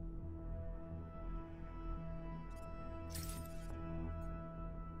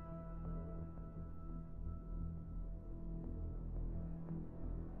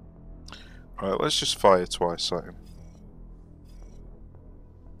 Right, let's just fire twice at him.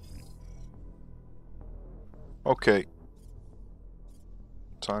 Okay.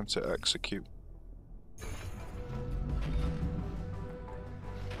 Time to execute.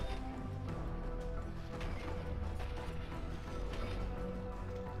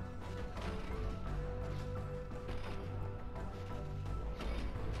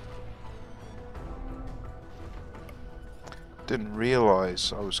 Didn't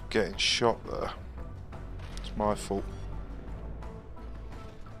realise I was getting shot there. It's my fault.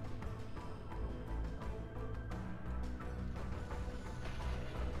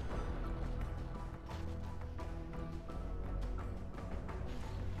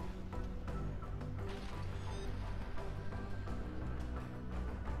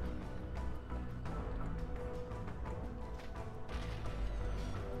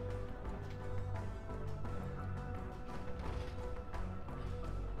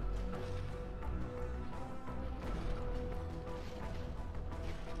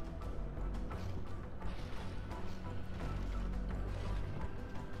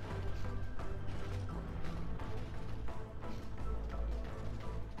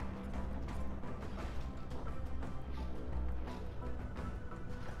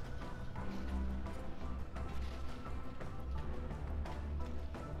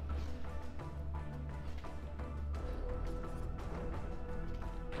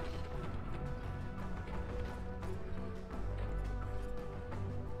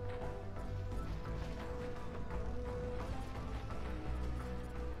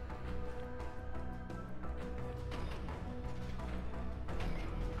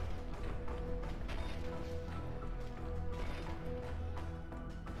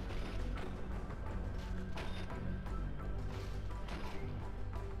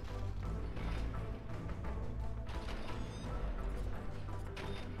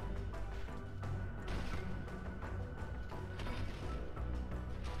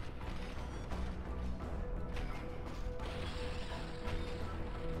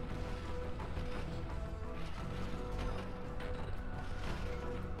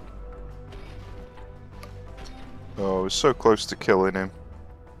 Oh, I was so close to killing him.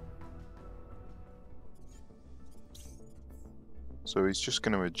 So he's just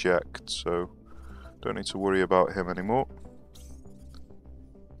going to eject, so don't need to worry about him anymore.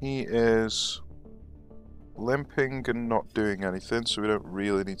 He is limping and not doing anything, so we don't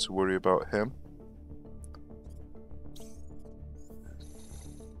really need to worry about him.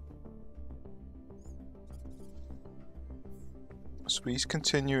 So he's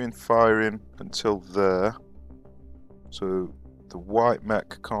continuing firing until there. So the white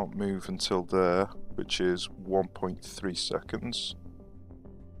mech can't move until there, which is 1.3 seconds.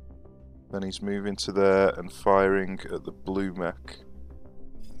 Then he's moving to there and firing at the blue mech.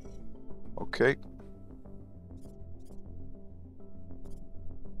 Okay.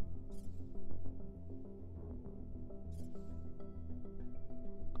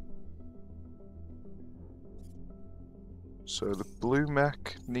 So the blue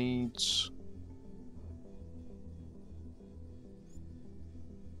mech needs...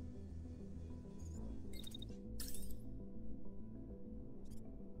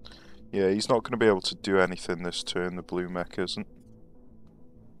 Yeah, he's not going to be able to do anything this turn, the blue mech isn't.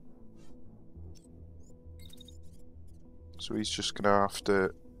 So he's just going to have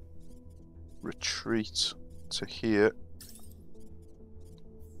to retreat to here.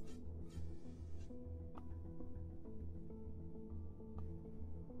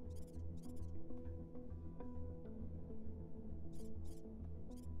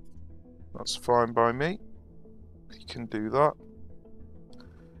 That's fine by me. He can do that.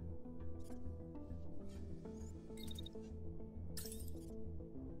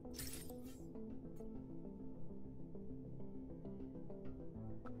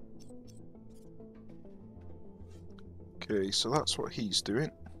 Okay, so that's what he's doing.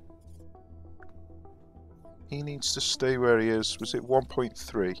 He needs to stay where he is. Was it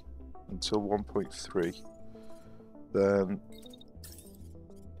 1.3? Until 1.3. Then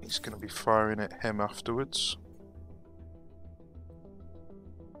he's going to be firing at him afterwards.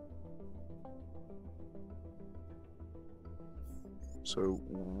 So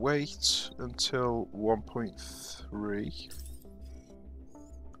wait until 1.3.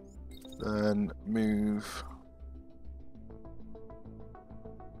 Then move.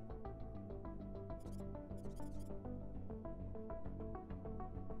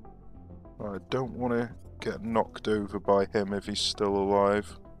 I don't want to get knocked over by him if he's still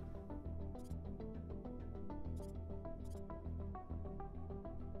alive.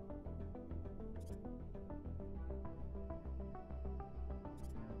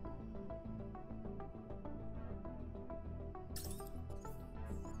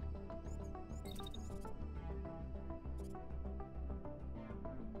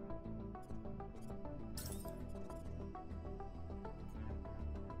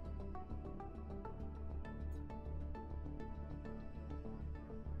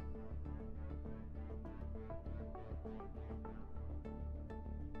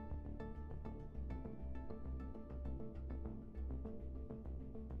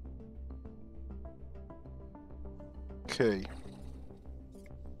 Okay,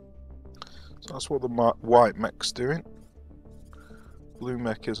 so that's what the white mech's doing. Blue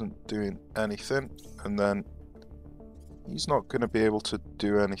mech isn't doing anything, and then he's not going to be able to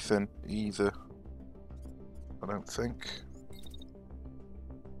do anything either, I don't think.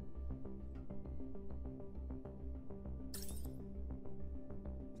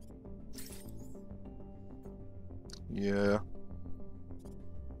 Yeah.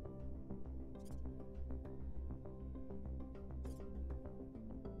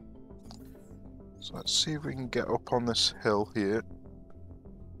 So let's see if we can get up on this hill here.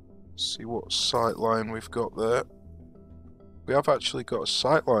 See what sight line we've got there. We have actually got a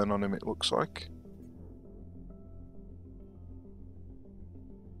sight line on him, it looks like.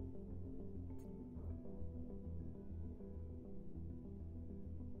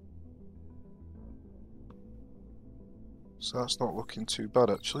 So that's not looking too bad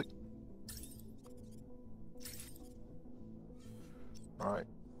actually. Right,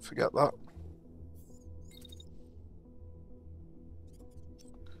 forget that.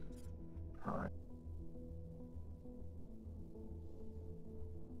 Right.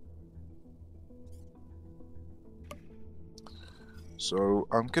 So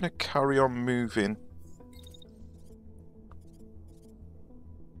I'm going to carry on moving.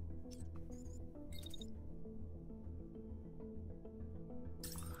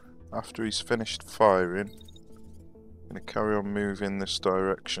 After he's finished firing, I'm going to carry on moving this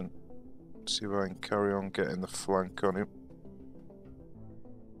direction. See if I can carry on getting the flank on him.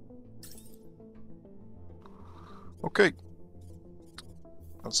 Okay.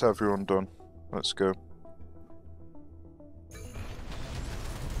 That's everyone done. Let's go.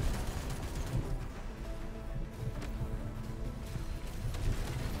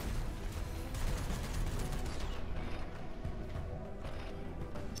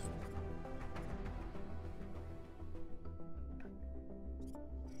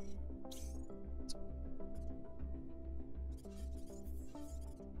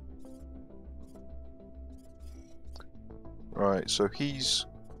 Right, so he's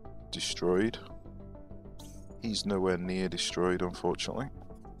destroyed. He's nowhere near destroyed, unfortunately.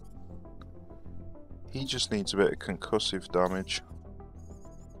 He just needs a bit of concussive damage.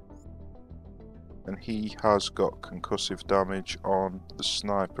 And he has got concussive damage on the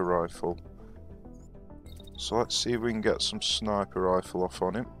sniper rifle. So let's see if we can get some sniper rifle off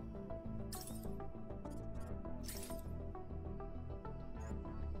on him.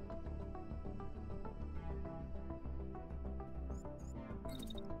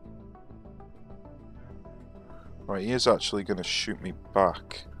 Right, he is actually going to shoot me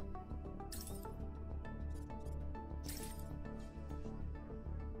back.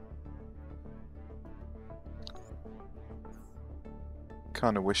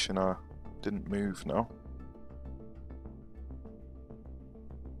 Kind of wishing I didn't move now.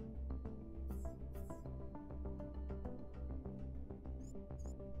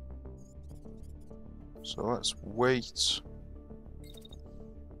 So let's wait.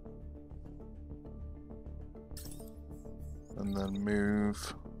 And then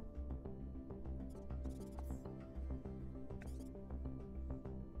move.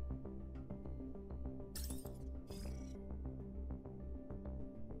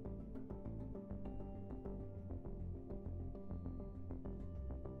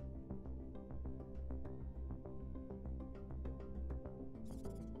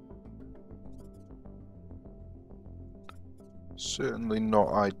 Certainly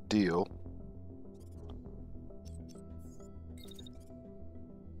not ideal.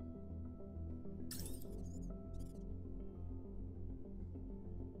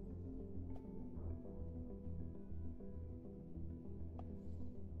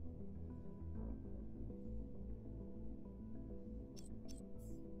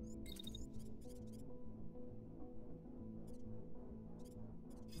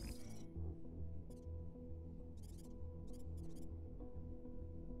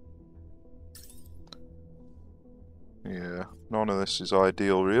 Yeah, none of this is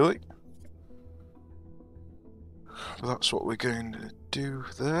ideal really. But that's what we're going to do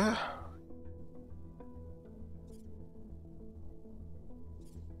there.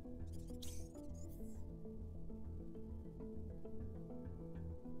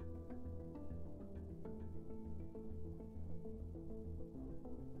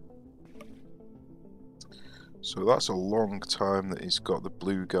 So that's a long time that he's got the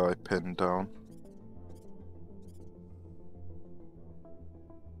blue guy pinned down.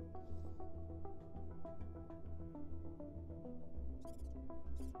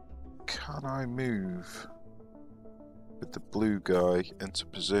 Can I move with the blue guy into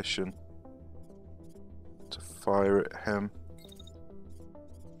position to fire at him?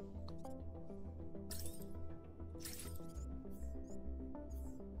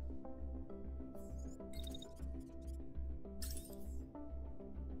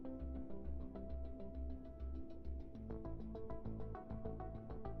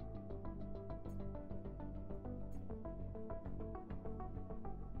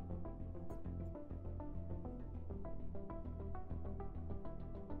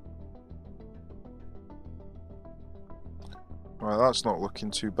 Right, that's not looking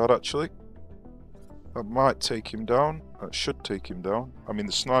too bad actually. That might take him down. That should take him down. I mean,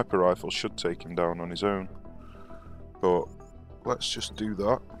 the sniper rifle should take him down on his own. But let's just do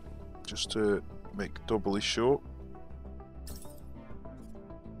that, just to make doubly sure.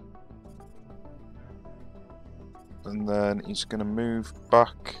 And then he's going to move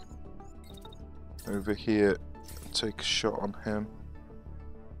back over here and take a shot on him.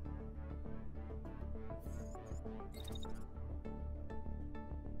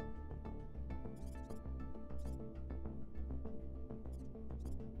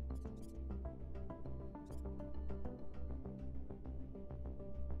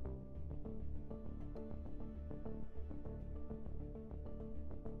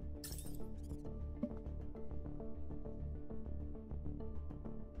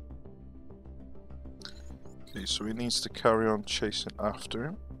 Okay, so he needs to carry on chasing after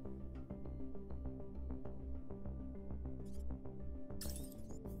him.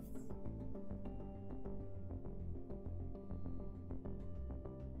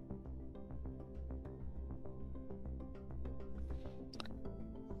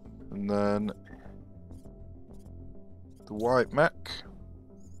 And then the white mech.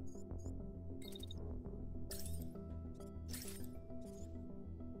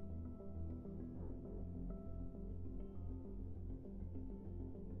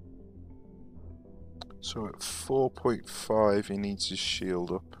 So at 4.5 he needs his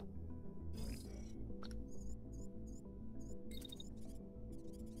shield up.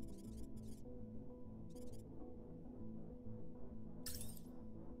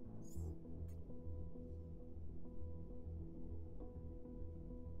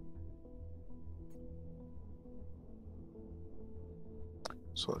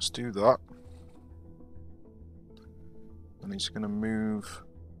 So let's do that. And he's going to move.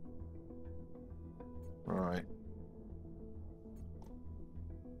 Right.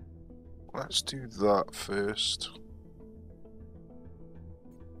 Let's do that first.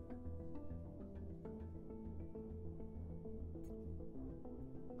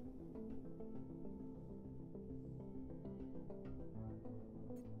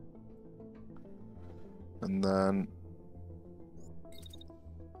 And then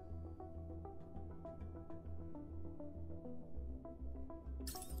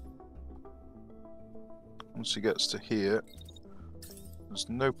once he gets to here, there's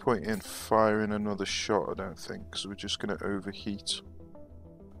no point in firing another shot, I don't think, because we're just going to overheat.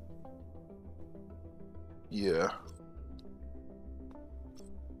 Yeah.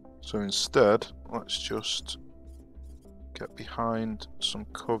 So instead, let's just get behind some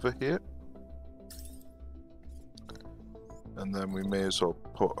cover here. And then we may as well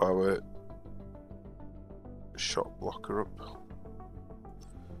put our shot blocker up.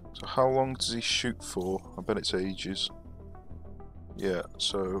 So how long does he shoot for? I bet it's ages. Yeah,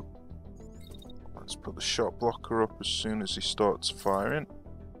 so let's put the shot blocker up as soon as he starts firing.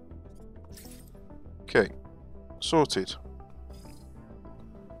 Okay, sorted.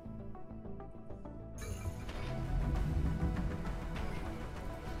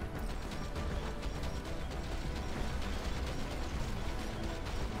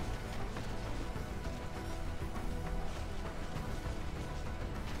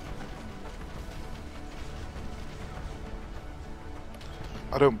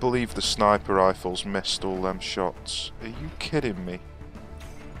 I don't believe the sniper rifles missed all them shots. Are you kidding me?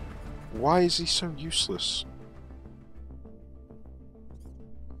 Why is he so useless?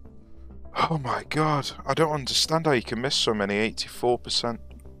 Oh my god, I don't understand how you can miss so many 84%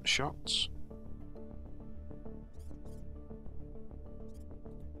 shots.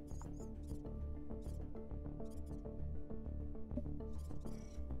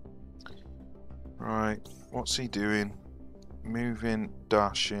 Right, what's he doing? Moving,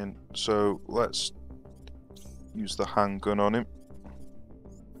 dashing. So let's use the handgun on him.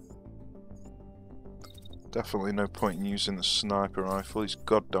 Definitely no point in using the sniper rifle, he's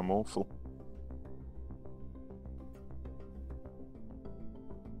goddamn awful.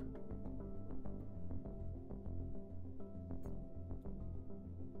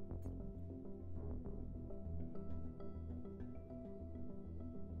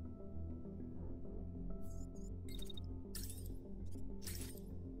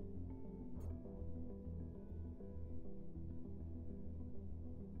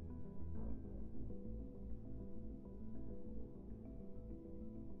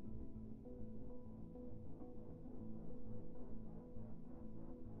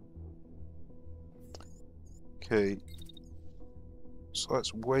 Okay, so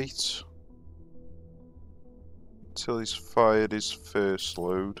let's wait until he's fired his first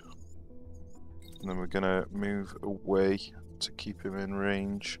load, and then we're gonna move away to keep him in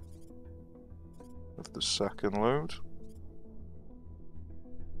range of the second load.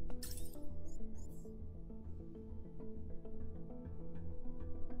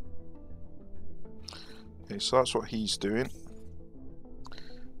 Okay, so that's what he's doing.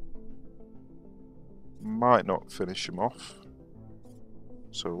 Might not finish him off,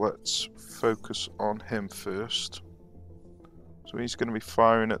 so let's focus on him first. So he's going to be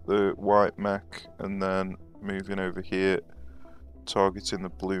firing at the white mech and then moving over here, targeting the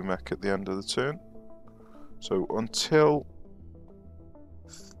blue mech at the end of the turn. So until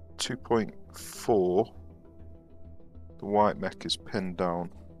 2.4, the white mech is pinned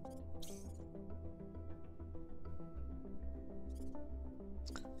down.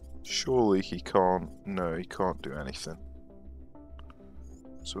 Surely he can't, no, he can't do anything.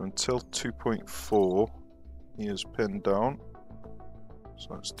 So until 2.4, he is pinned down. So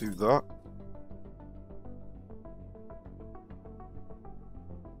let's do that.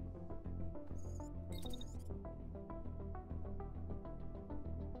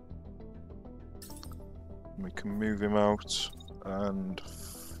 And we can move him out and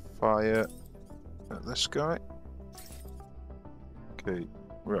fire at this guy. Okay,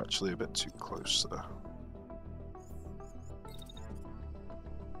 we're actually a bit too close there.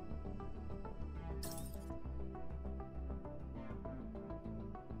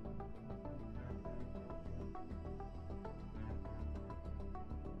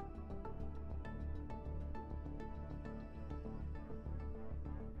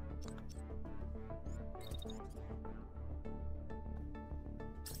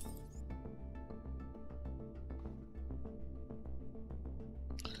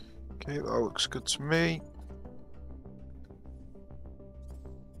 Okay, that looks good to me.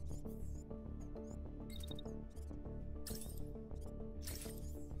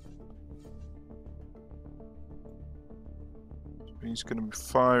 he's going to be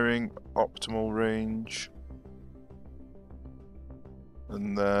firing optimal range.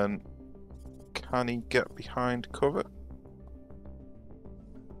 And then, can he get behind cover?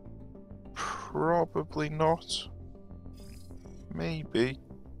 Probably not. Maybe,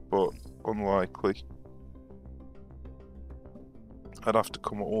 but unlikely. I'd have to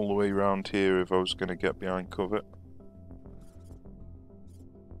come all the way around here if I was going to get behind cover.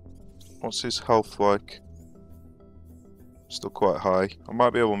 What's his health like? Still quite high. I might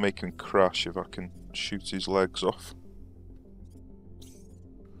be able to make him crash if I can shoot his legs off.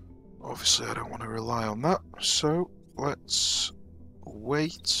 Obviously I don't want to rely on that, so let's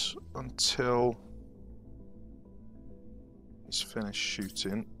wait until he's finished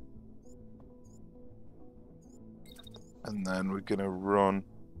shooting. And then we're going to run.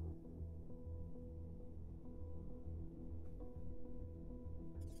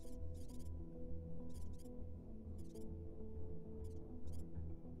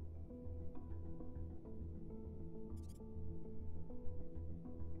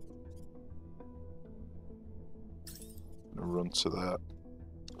 Run to that.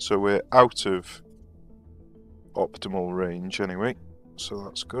 So we're out of optimal range anyway, so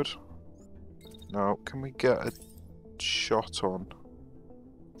that's good. Now, can we get a shot on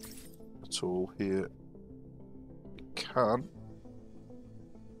at all here? We can.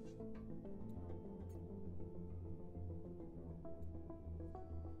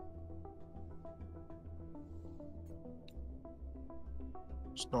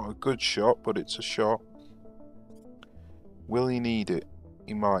 It's not a good shot, but it's a shot. Will he need it?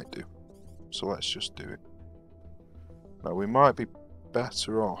 He might do. So let's just do it. Now we might be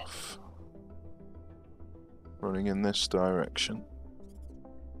better off running in this direction.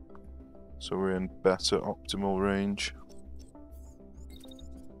 So we're in better optimal range.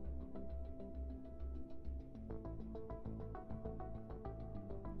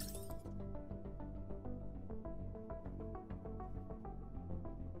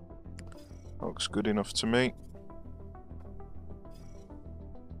 Looks good enough to me.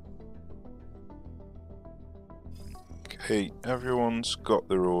 Okay, everyone's got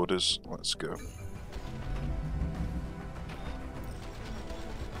their orders. Let's go.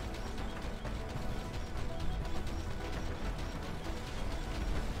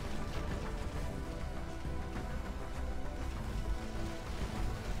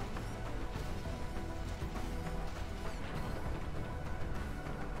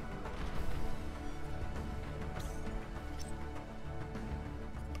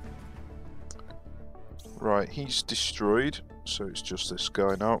 Right, he's destroyed, so it's just this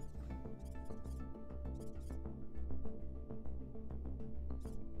guy now.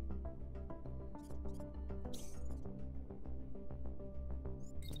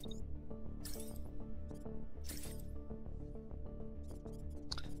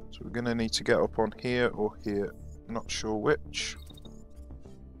 So we're going to need to get up on here or here, not sure which.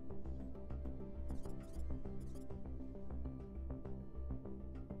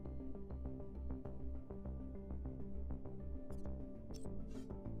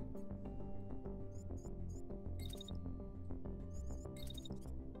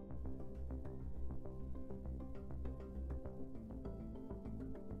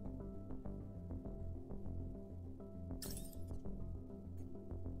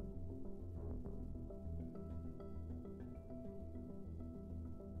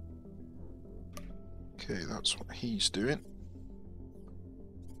 Okay, that's what he's doing.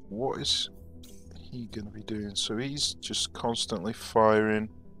 What is he going to be doing? So he's just constantly firing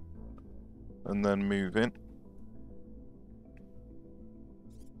and then moving.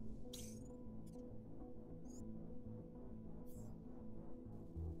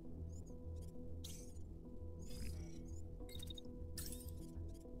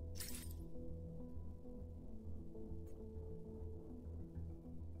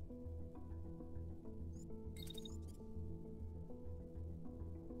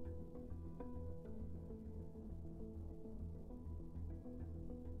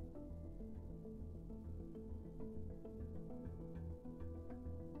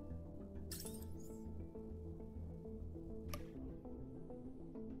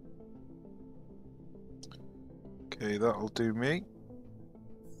 Okay, that'll do me.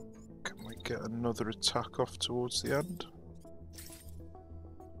 Can we get another attack off towards the end?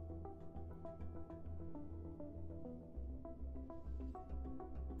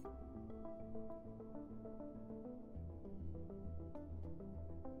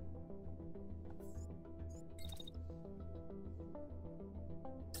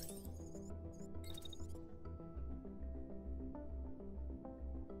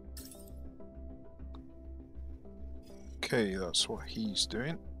 Okay, that's what he's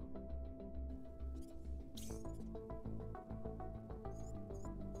doing.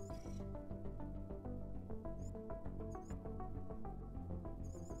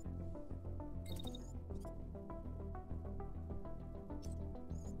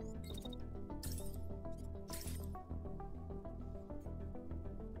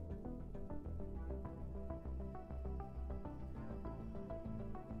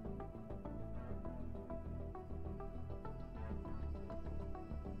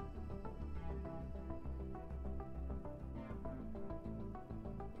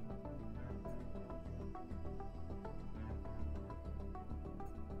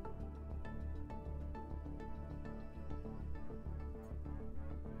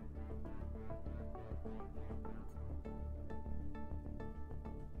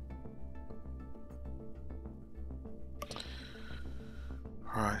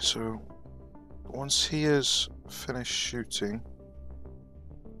 Alright, so once he has finished shooting,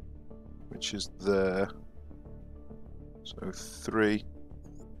 which is there, so 3.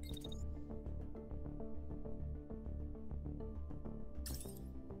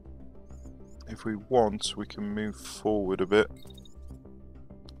 If we want, we can move forward a bit.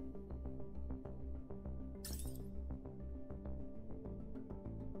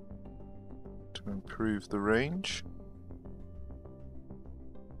 To improve the range.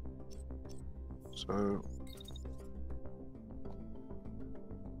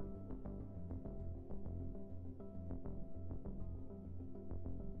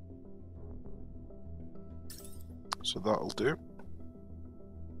 So that'll do.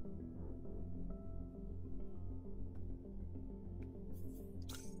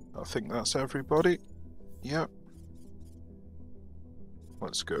 I think that's everybody. Yep.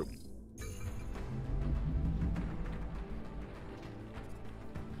 Let's go.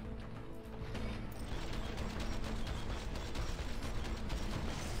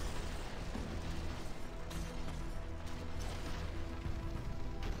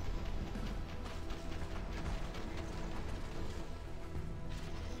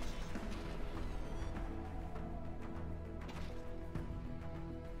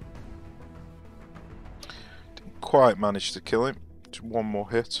 Quite managed to kill him. Just one more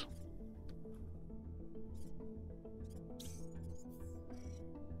hit.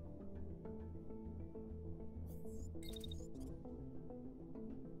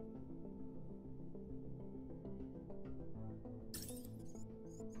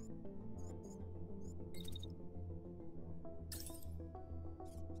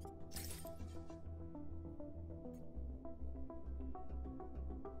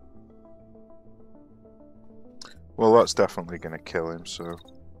 Well, that's definitely going to kill him, so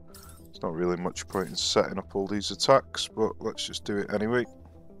there's not really much point in setting up all these attacks, but let's just do it anyway.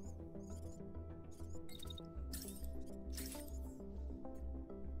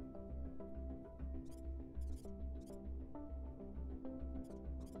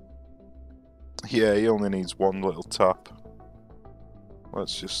 Yeah, he only needs one little tap.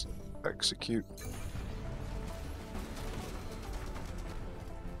 Let's just execute.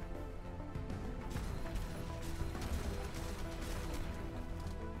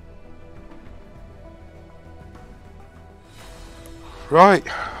 Right.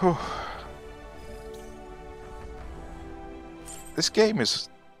 Oh. This game is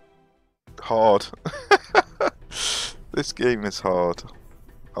hard. This game is hard.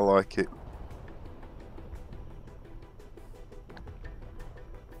 I like it.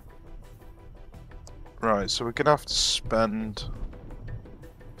 Right, so we're gonna have to spend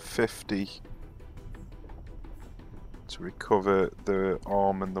 50 to recover the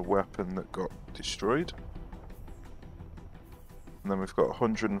arm and the weapon that got destroyed. And then we've got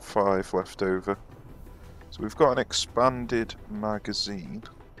 105 left over. So we've got an expanded magazine,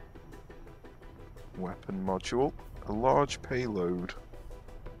 weapon module, a large payload,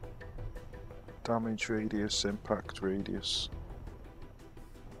 damage radius, impact radius.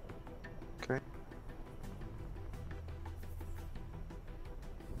 Okay.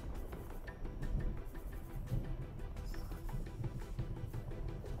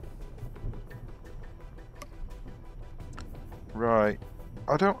 Right,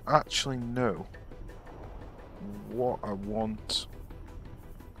 I don't actually know what I want.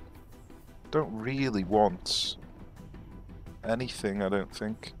 Don't really want anything, I don't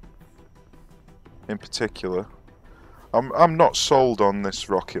think, in particular. I'm not sold on this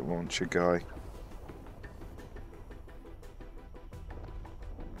rocket launcher guy.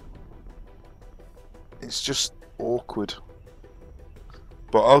 It's just awkward.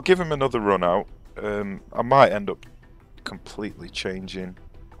 But I'll give him another run out. I might end up completely changing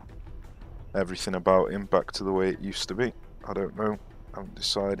everything about him back to the way it used to be. I don't know. I haven't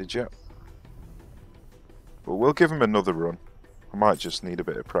decided yet. But we'll give him another run. I might just need a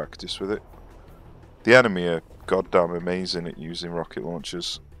bit of practice with it. The enemy are goddamn amazing at using rocket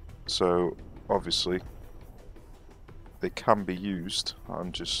launchers. So, obviously, they can be used.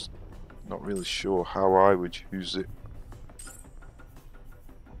 I'm just not really sure how I would use it.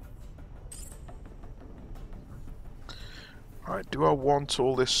 Alright, do I want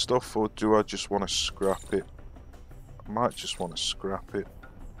all this stuff or do I just want to scrap it? I might just want to scrap it.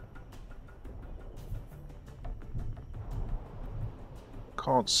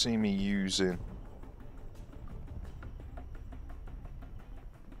 Can't see me using.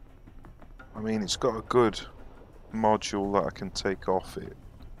 I mean, it's got a good module that I can take off it.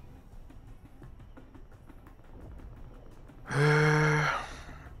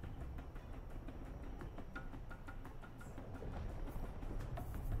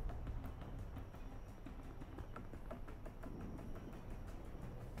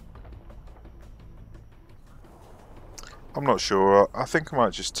 I'm not sure. I think I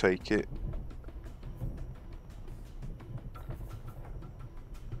might just take it.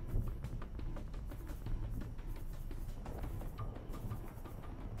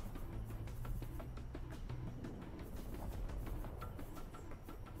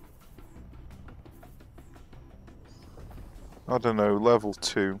 I don't know, level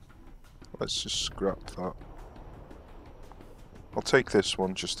 2. Let's just scrap that. I'll take this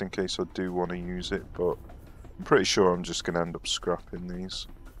one just in case I do want to use it, but I'm pretty sure I'm just going to end up scrapping these.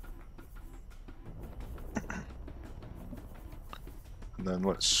 And then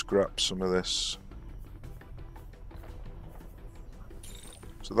let's scrap some of this.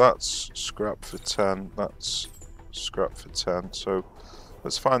 So that's scrap for 10, that's scrap for 10. So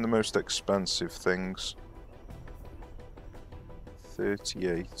let's find the most expensive things.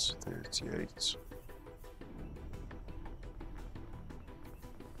 38, 38.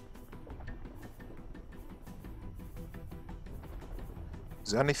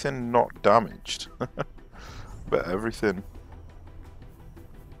 Is anything not damaged? Bet everything.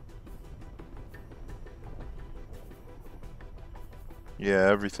 Yeah,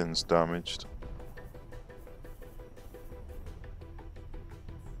 everything's damaged.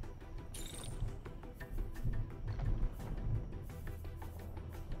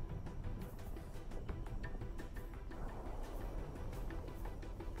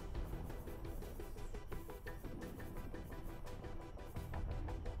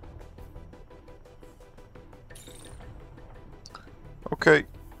 Okay.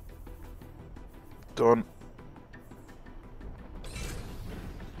 Done.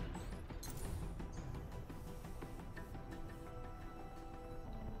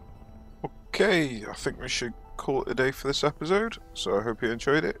 Okay, I think we should call it a day for this episode. So I hope you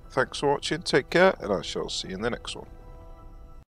enjoyed it. Thanks for watching, take care, and I shall see you in the next one.